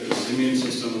 We've got this immune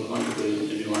system of 100 billion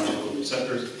immunological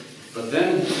receptors. But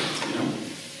then,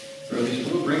 there are these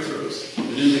little breakthroughs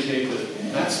that indicate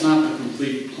that that's not the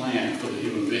complete plan for the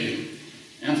human being.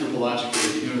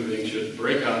 Anthropologically, the human being should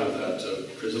break out of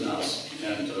that prison house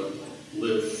and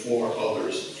live for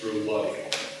others through love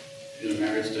in a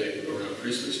married state or in a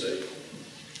priestly state.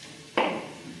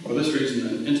 For this reason,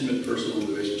 an intimate personal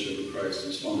relationship with Christ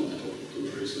is fundamental to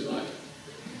a priestly life.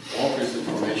 All priestly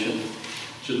formation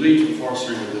should lead to the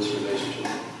fostering of this relationship.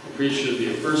 The priest should be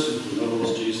a person who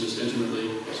knows Jesus intimately,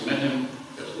 has met him,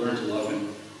 has learned to love him.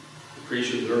 The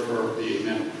priest should therefore be a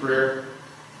man of prayer,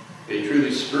 a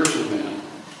truly spiritual man.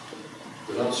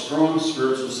 Without strong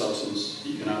spiritual substance,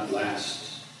 he cannot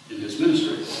last in his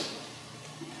ministry.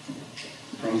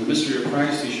 From the mystery of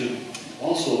Christ, he should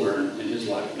also learn in his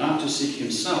life not to seek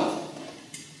himself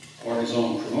or his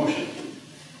own promotion.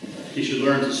 He should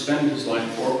learn to spend his life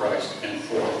for Christ and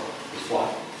for his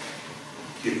flock.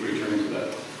 Keep returning to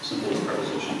that simple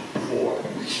preposition, for.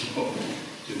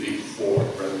 To be for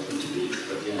rather than to be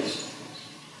against.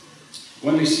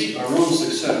 When we seek our own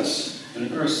success, and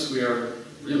of course we are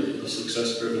really a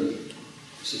success-driven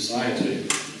society,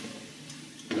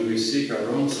 when we seek our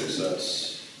own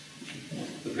success,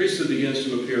 the priesthood begins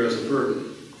to appear as a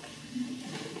burden,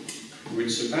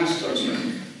 which surpasses our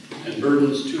strength, and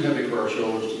burdens too heavy for our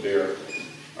shoulders to bear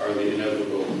are the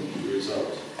inevitable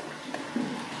result.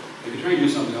 If you try to do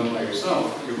something all by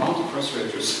yourself, you're bound to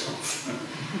frustrate yourself,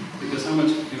 because how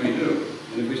much can we do?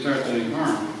 And if we start doing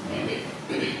harm,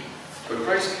 but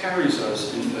Christ carries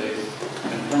us in faith,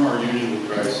 and from our union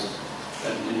with Christ,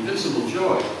 an invincible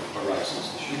joy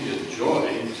arises. There should be a joy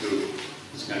to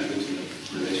this kind of intimate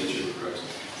relationship with Christ,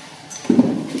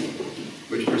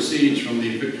 which proceeds from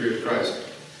the victory of Christ,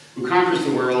 who conquers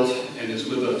the world and is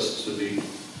with us to the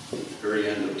very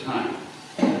end of time.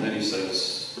 And then he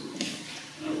says,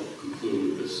 and I will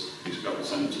conclude with these couple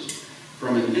sentences,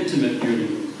 from an intimate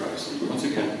union with Christ. And once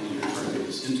again, he refers to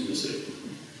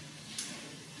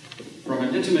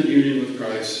intimate union with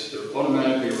Christ, there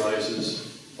automatically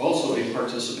arises also a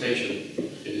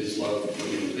participation in his love for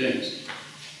human beings,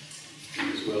 in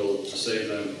his will to save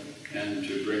them and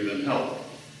to bring them help.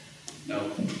 Now,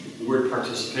 the word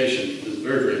participation is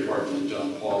very, very important in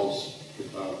John Paul's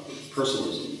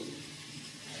personalism.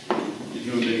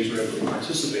 Human beings are able to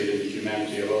participate in the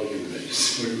humanity of other human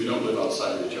beings. We don't live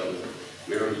outside of each other.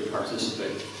 We are able to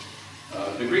participate.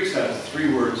 The Greeks have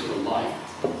 3 words for life.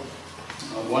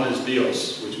 One is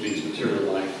bios, which means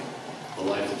material life, the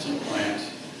life that's in a plant.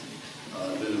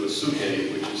 Then there was suke,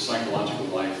 which is psychological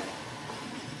life.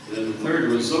 And then the third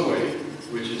was zoe,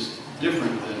 which is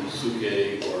different than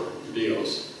suke or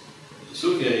bios.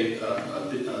 Suke,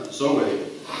 zoe,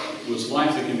 was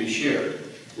life that can be shared,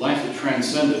 life that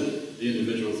transcended the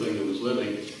individual thing that was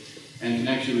living and can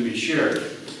actually be shared.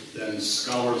 Then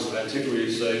scholars of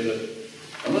antiquity say that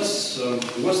unless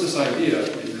there was this idea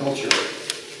in culture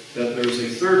that there's a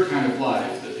third kind of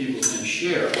life that people can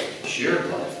share, shared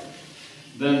life,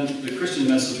 then the Christian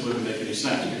message wouldn't make any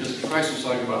sense, because Christ was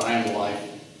talking about, I am the life,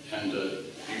 and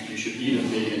you should eat of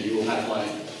me and you will have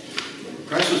life.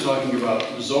 Christ was talking about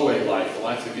zoe life, a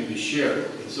life that can be shared.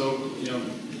 And so,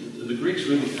 the Greeks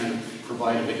really kind of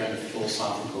provided a kind of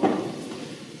philosophical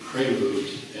prelude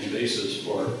and basis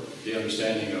for the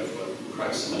understanding of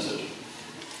Christ's message.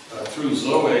 Through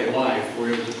zoe life,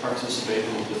 we're able to participate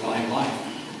in the divine life,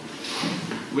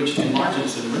 which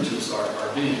enlarges and enriches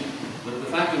our being.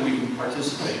 The fact that we can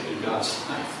participate in God's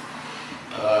life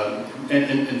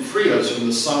and free us from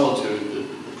the solitude, the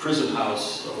prison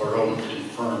house of our own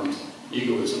infirmed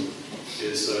egoism,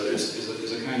 is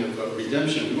a kind of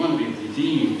redemption. We want to be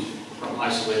redeemed from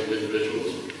isolated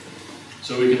individualism,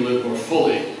 so we can live more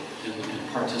fully in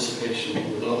participation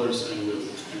with others and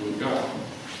with God.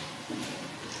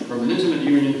 From an intimate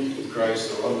union with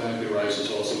Christ, there automatically arises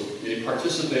also a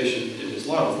participation in his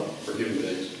love for human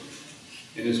beings,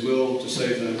 in his will to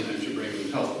save them and to bring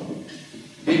them help.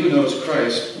 He who knows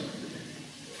Christ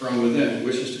from within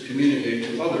wishes to communicate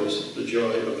to others the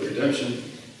joy of the redemption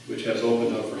which has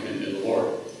opened up for him in the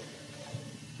Lord.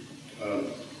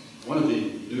 One of the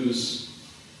news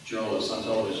journalists on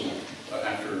television,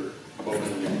 after Pope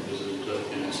Benedict visited the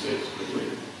United States quickly,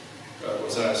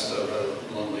 was asked rather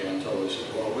bluntly on television,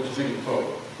 well, what do you think of the Pope?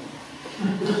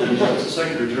 And the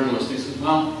secondary journalist, he said,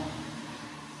 well,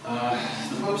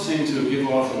 the Pope seemed to give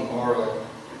off an aura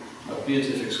of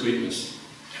beatific sweetness.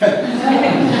 Well,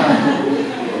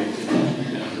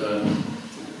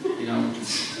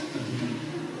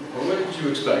 what did you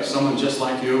expect? Someone just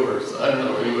like you, or I don't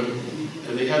know,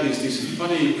 they had these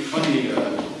funny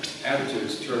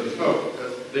attitudes toward the Pope.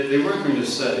 They weren't going to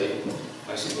say,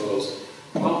 I suppose,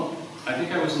 well, I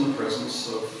think I was in the presence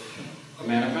of a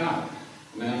man of God,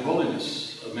 a man of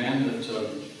holiness, a man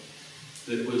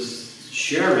that was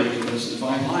sharing in this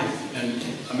divine life, and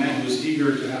a man who was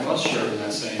eager to have us share in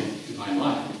that same divine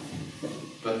life.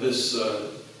 But this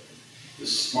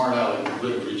smart aleck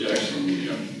little rejection,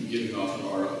 giving off an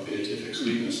aura of beatific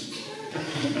sweetness.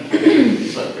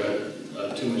 It's like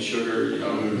too much sugar, you're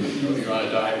on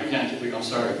a diet. I'm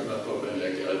sorry about Pope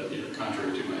Benedict,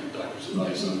 contrary to my doctor's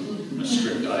advice on a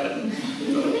strict diet.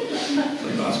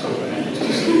 Like Oscar Van used to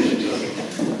say that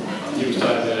he was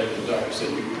diabetic, and the doctor said,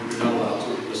 you're not allowed to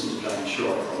listen to Diane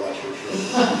Shore or watch her show.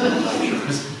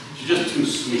 She's just too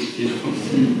sweet,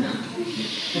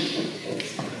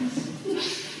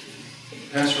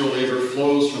 Pastoral labor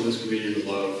flows from this communion of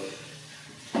love,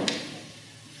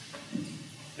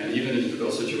 and even in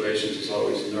difficult situations is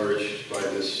always nourished by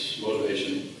this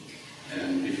motivation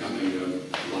and becoming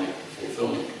life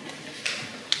fulfilling.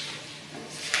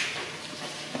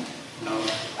 Now,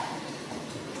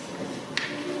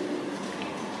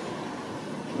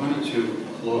 I wanted to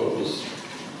close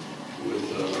with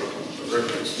a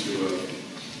reference to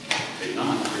a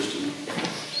non-Christian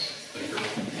thinker,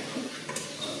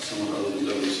 someone other than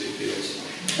W.C. Fields.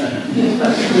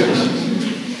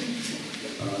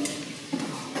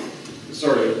 The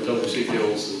story of W.C.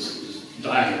 Fields is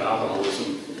dying of alcoholism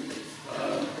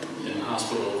in a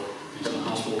hospital. He's in a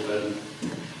hospital bed,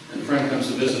 and a friend comes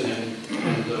to visit him,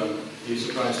 and he's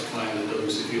surprised to find that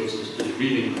W.C. Fields is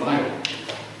reading the Bible.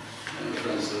 And the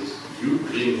friend says, you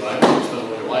reading the Bible? You spend all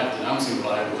your life denouncing the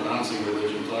Bible, denouncing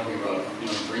religion, talking about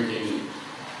drinking,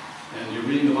 and you're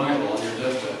reading the Bible on your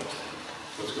deathbed.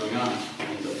 What's going on?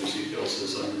 And W.C. Fields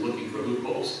says, I'm looking for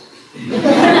loopholes.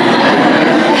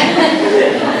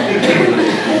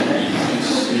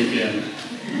 Sneak in.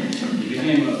 He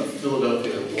became a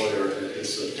Philadelphia lawyer at his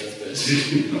deathbed.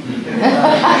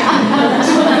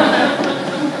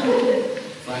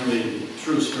 Finally, the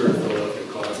true spirit of Philadelphia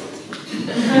caught up with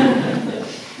him.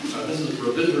 This is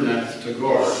Rabindranath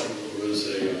Tagore, who was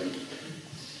a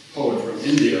poet from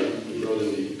India who wrote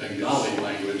in the Bengali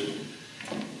language,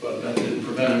 but that didn't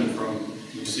prevent him from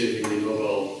receiving the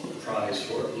Nobel Prize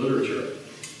for Literature.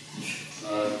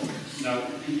 Now,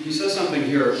 he says something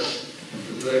here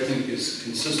that I think is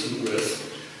consistent with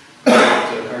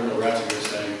what Cardinal Ratzinger is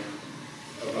saying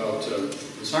about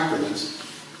the Sacraments,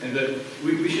 and that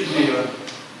we should be a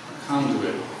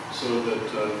conduit so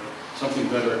that something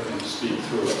better can speak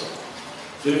through us.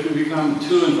 That if we become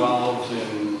too involved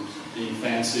in being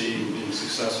fancy, and being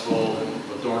successful, and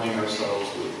adorning ourselves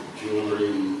with jewelry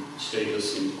and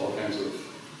status and all kinds of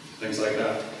things like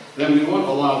that, then we won't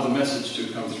allow the message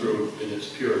to come through in its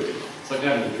purity. It's like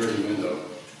having a dirty window.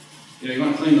 You know, you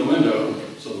want to clean the window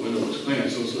so the window looks clean,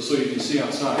 so you can see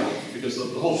outside, because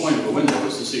the whole point of a window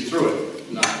is to see through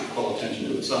it, not to call attention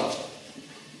to itself.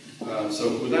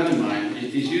 So with that in mind,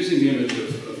 he's using the image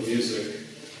of music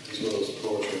as well as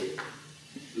poetry.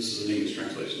 This is an English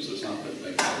translation, so it's not that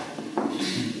big.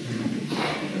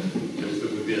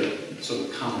 It would be a sort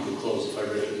of comical close if I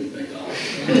read it in Bengali.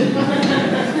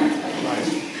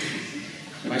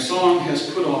 My song has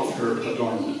put off her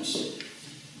adornments.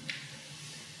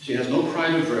 She has no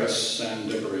pride of dress and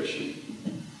decoration.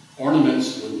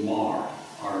 Ornaments would mar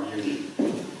our union.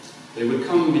 They would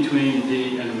come between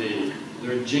thee and me.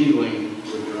 Their jingling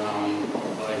would drown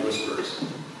thy whispers.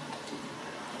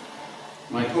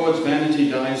 My poet's vanity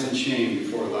dies in shame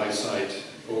before thy sight,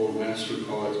 O master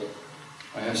poet.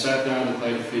 I have sat down at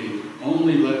thy feet.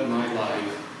 Only let my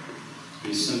life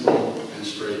be simple and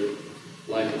straight,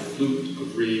 like a flute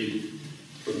of reed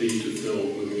for thee to fill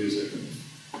with music.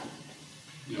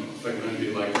 You know, if I could only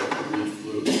be like a reed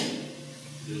flute,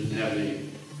 it didn't have any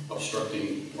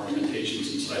obstructing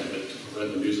ornamentations inside of it to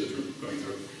prevent the music from going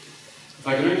through. If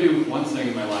I could only do one thing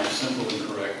in my life, simple and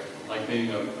correct, like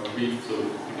being a reed flute,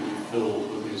 it can be filled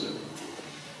with music.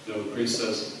 You know, the priest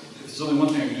says, if there's only one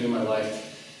thing I can do in my life,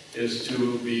 is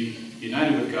to be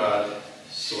united with God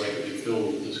so I can be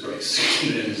filled with His grace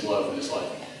and His love and His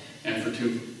life. And for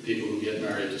two people who get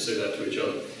married to say that to each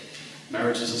other.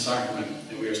 Marriage is a sacrament,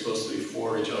 and we are supposed to be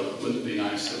for each other. Wouldn't it be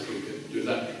nice if we could do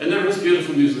that? And there is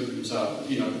beautiful music that comes out,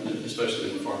 you know, especially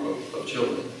in the form of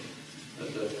children.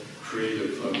 That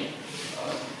creative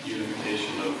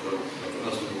unification of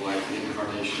husband and wife, the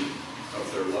incarnation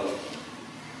of their love.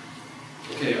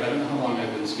 Okay, I don't know how long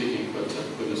I've been speaking, but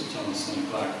goodness, it's almost 10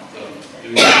 o'clock.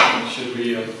 Should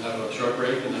we have a short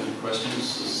break and then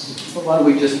questions? Well, why don't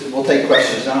we'll take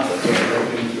questions now.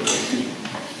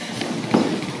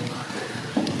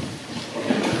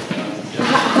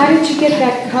 How did you get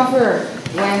that cover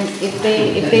if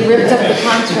they ripped up the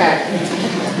contract?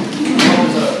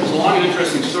 Well, it was a long and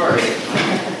interesting story.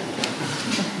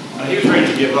 He was ready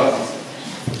to give up.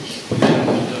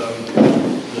 And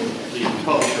the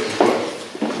publisher of the book.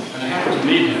 And I happened to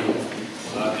meet him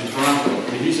in Toronto.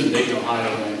 I mean, he's in Dayton,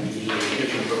 Ohio, and he's usually in the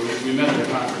kitchen, but we met at a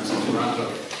conference in Toronto.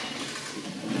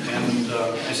 And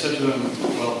I said to him,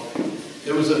 well,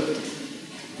 it was an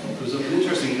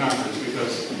interesting conference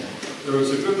because there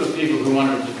was a group of people who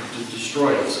wanted to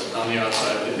destroy us on the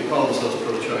outside. They called themselves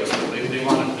pro-choice, but they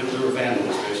were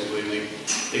vandals, basically.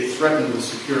 They threatened the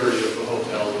security of the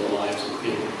hotel and the lives of the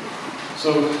people.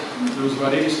 So there was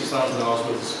about $86,000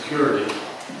 worth of security,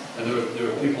 and there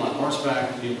were people on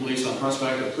horseback, police on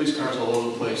horseback, there were police cars all over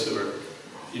the place. There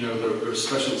were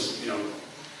special,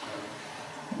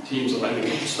 teams of,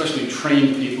 especially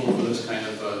trained people for this kind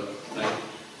of thing.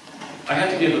 I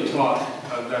had to give a talk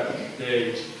that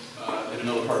day in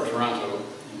another part of Toronto.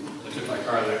 I took my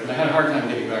car there, and I had a hard time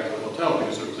getting back to the hotel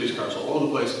because there were police cars all over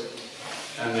the place,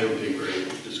 and they were being very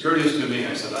discourteous to me.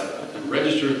 I said I'm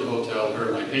registered at the hotel, here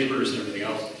are my papers and everything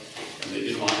else, and they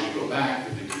didn't want me to go back.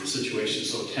 They think the situation is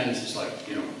so tense, it's like,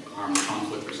 armed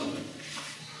conflict or something.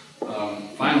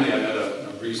 Finally, I met a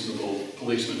reasonable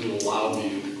policeman who allowed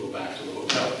me to go back to the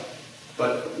hotel.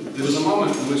 But there was a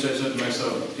moment in which I said to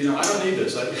myself, I don't need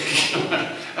this.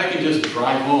 I can just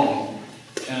drive home,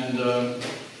 and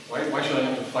why should I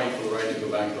have to fight for the right to go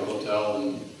back to the hotel?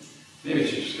 And maybe I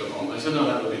should just go home. I said, no,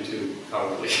 that would be too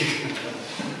cowardly.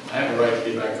 I have a right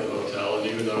to get back to the hotel, and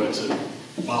even though it's a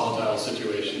volatile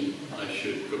situation, I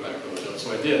should go back to the hotel.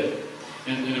 So I did.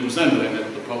 And it was then that I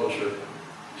met the publisher,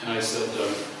 and I said,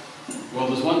 well,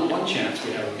 there's one chance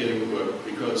we have of getting the book,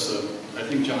 because I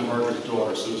think John Barker's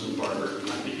daughter, Susan Barker,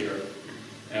 might be here.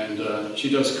 And she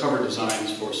does cover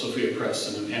designs for Sophia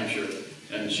Press in New Hampshire,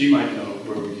 and she might know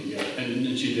where we can get it.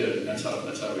 And she did, and that's how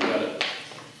we got it.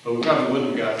 But we probably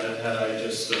wouldn't have gotten it had I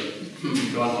just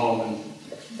gone home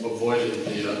and avoided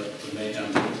the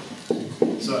mayhem.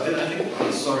 So I think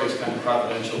the story is kind of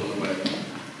providential in a way.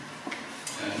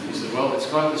 And he said, said, well,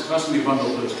 it's constantly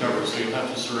bundled those covers, so you'll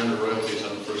have to surrender royalties on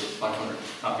the first 500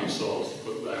 copies sold.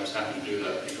 But I was happy to do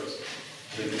that because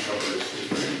I think the cover is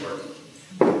very important.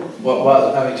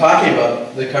 Well, I mean, talking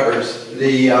about the covers,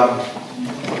 these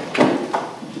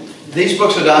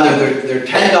books are down there, they're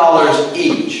 $10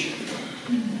 each.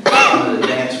 I'm the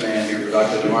dance man here for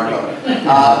Dr.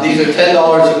 DeMarco. These are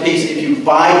 $10 a piece. If you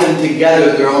buy them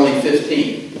together, they're only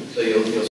 $15.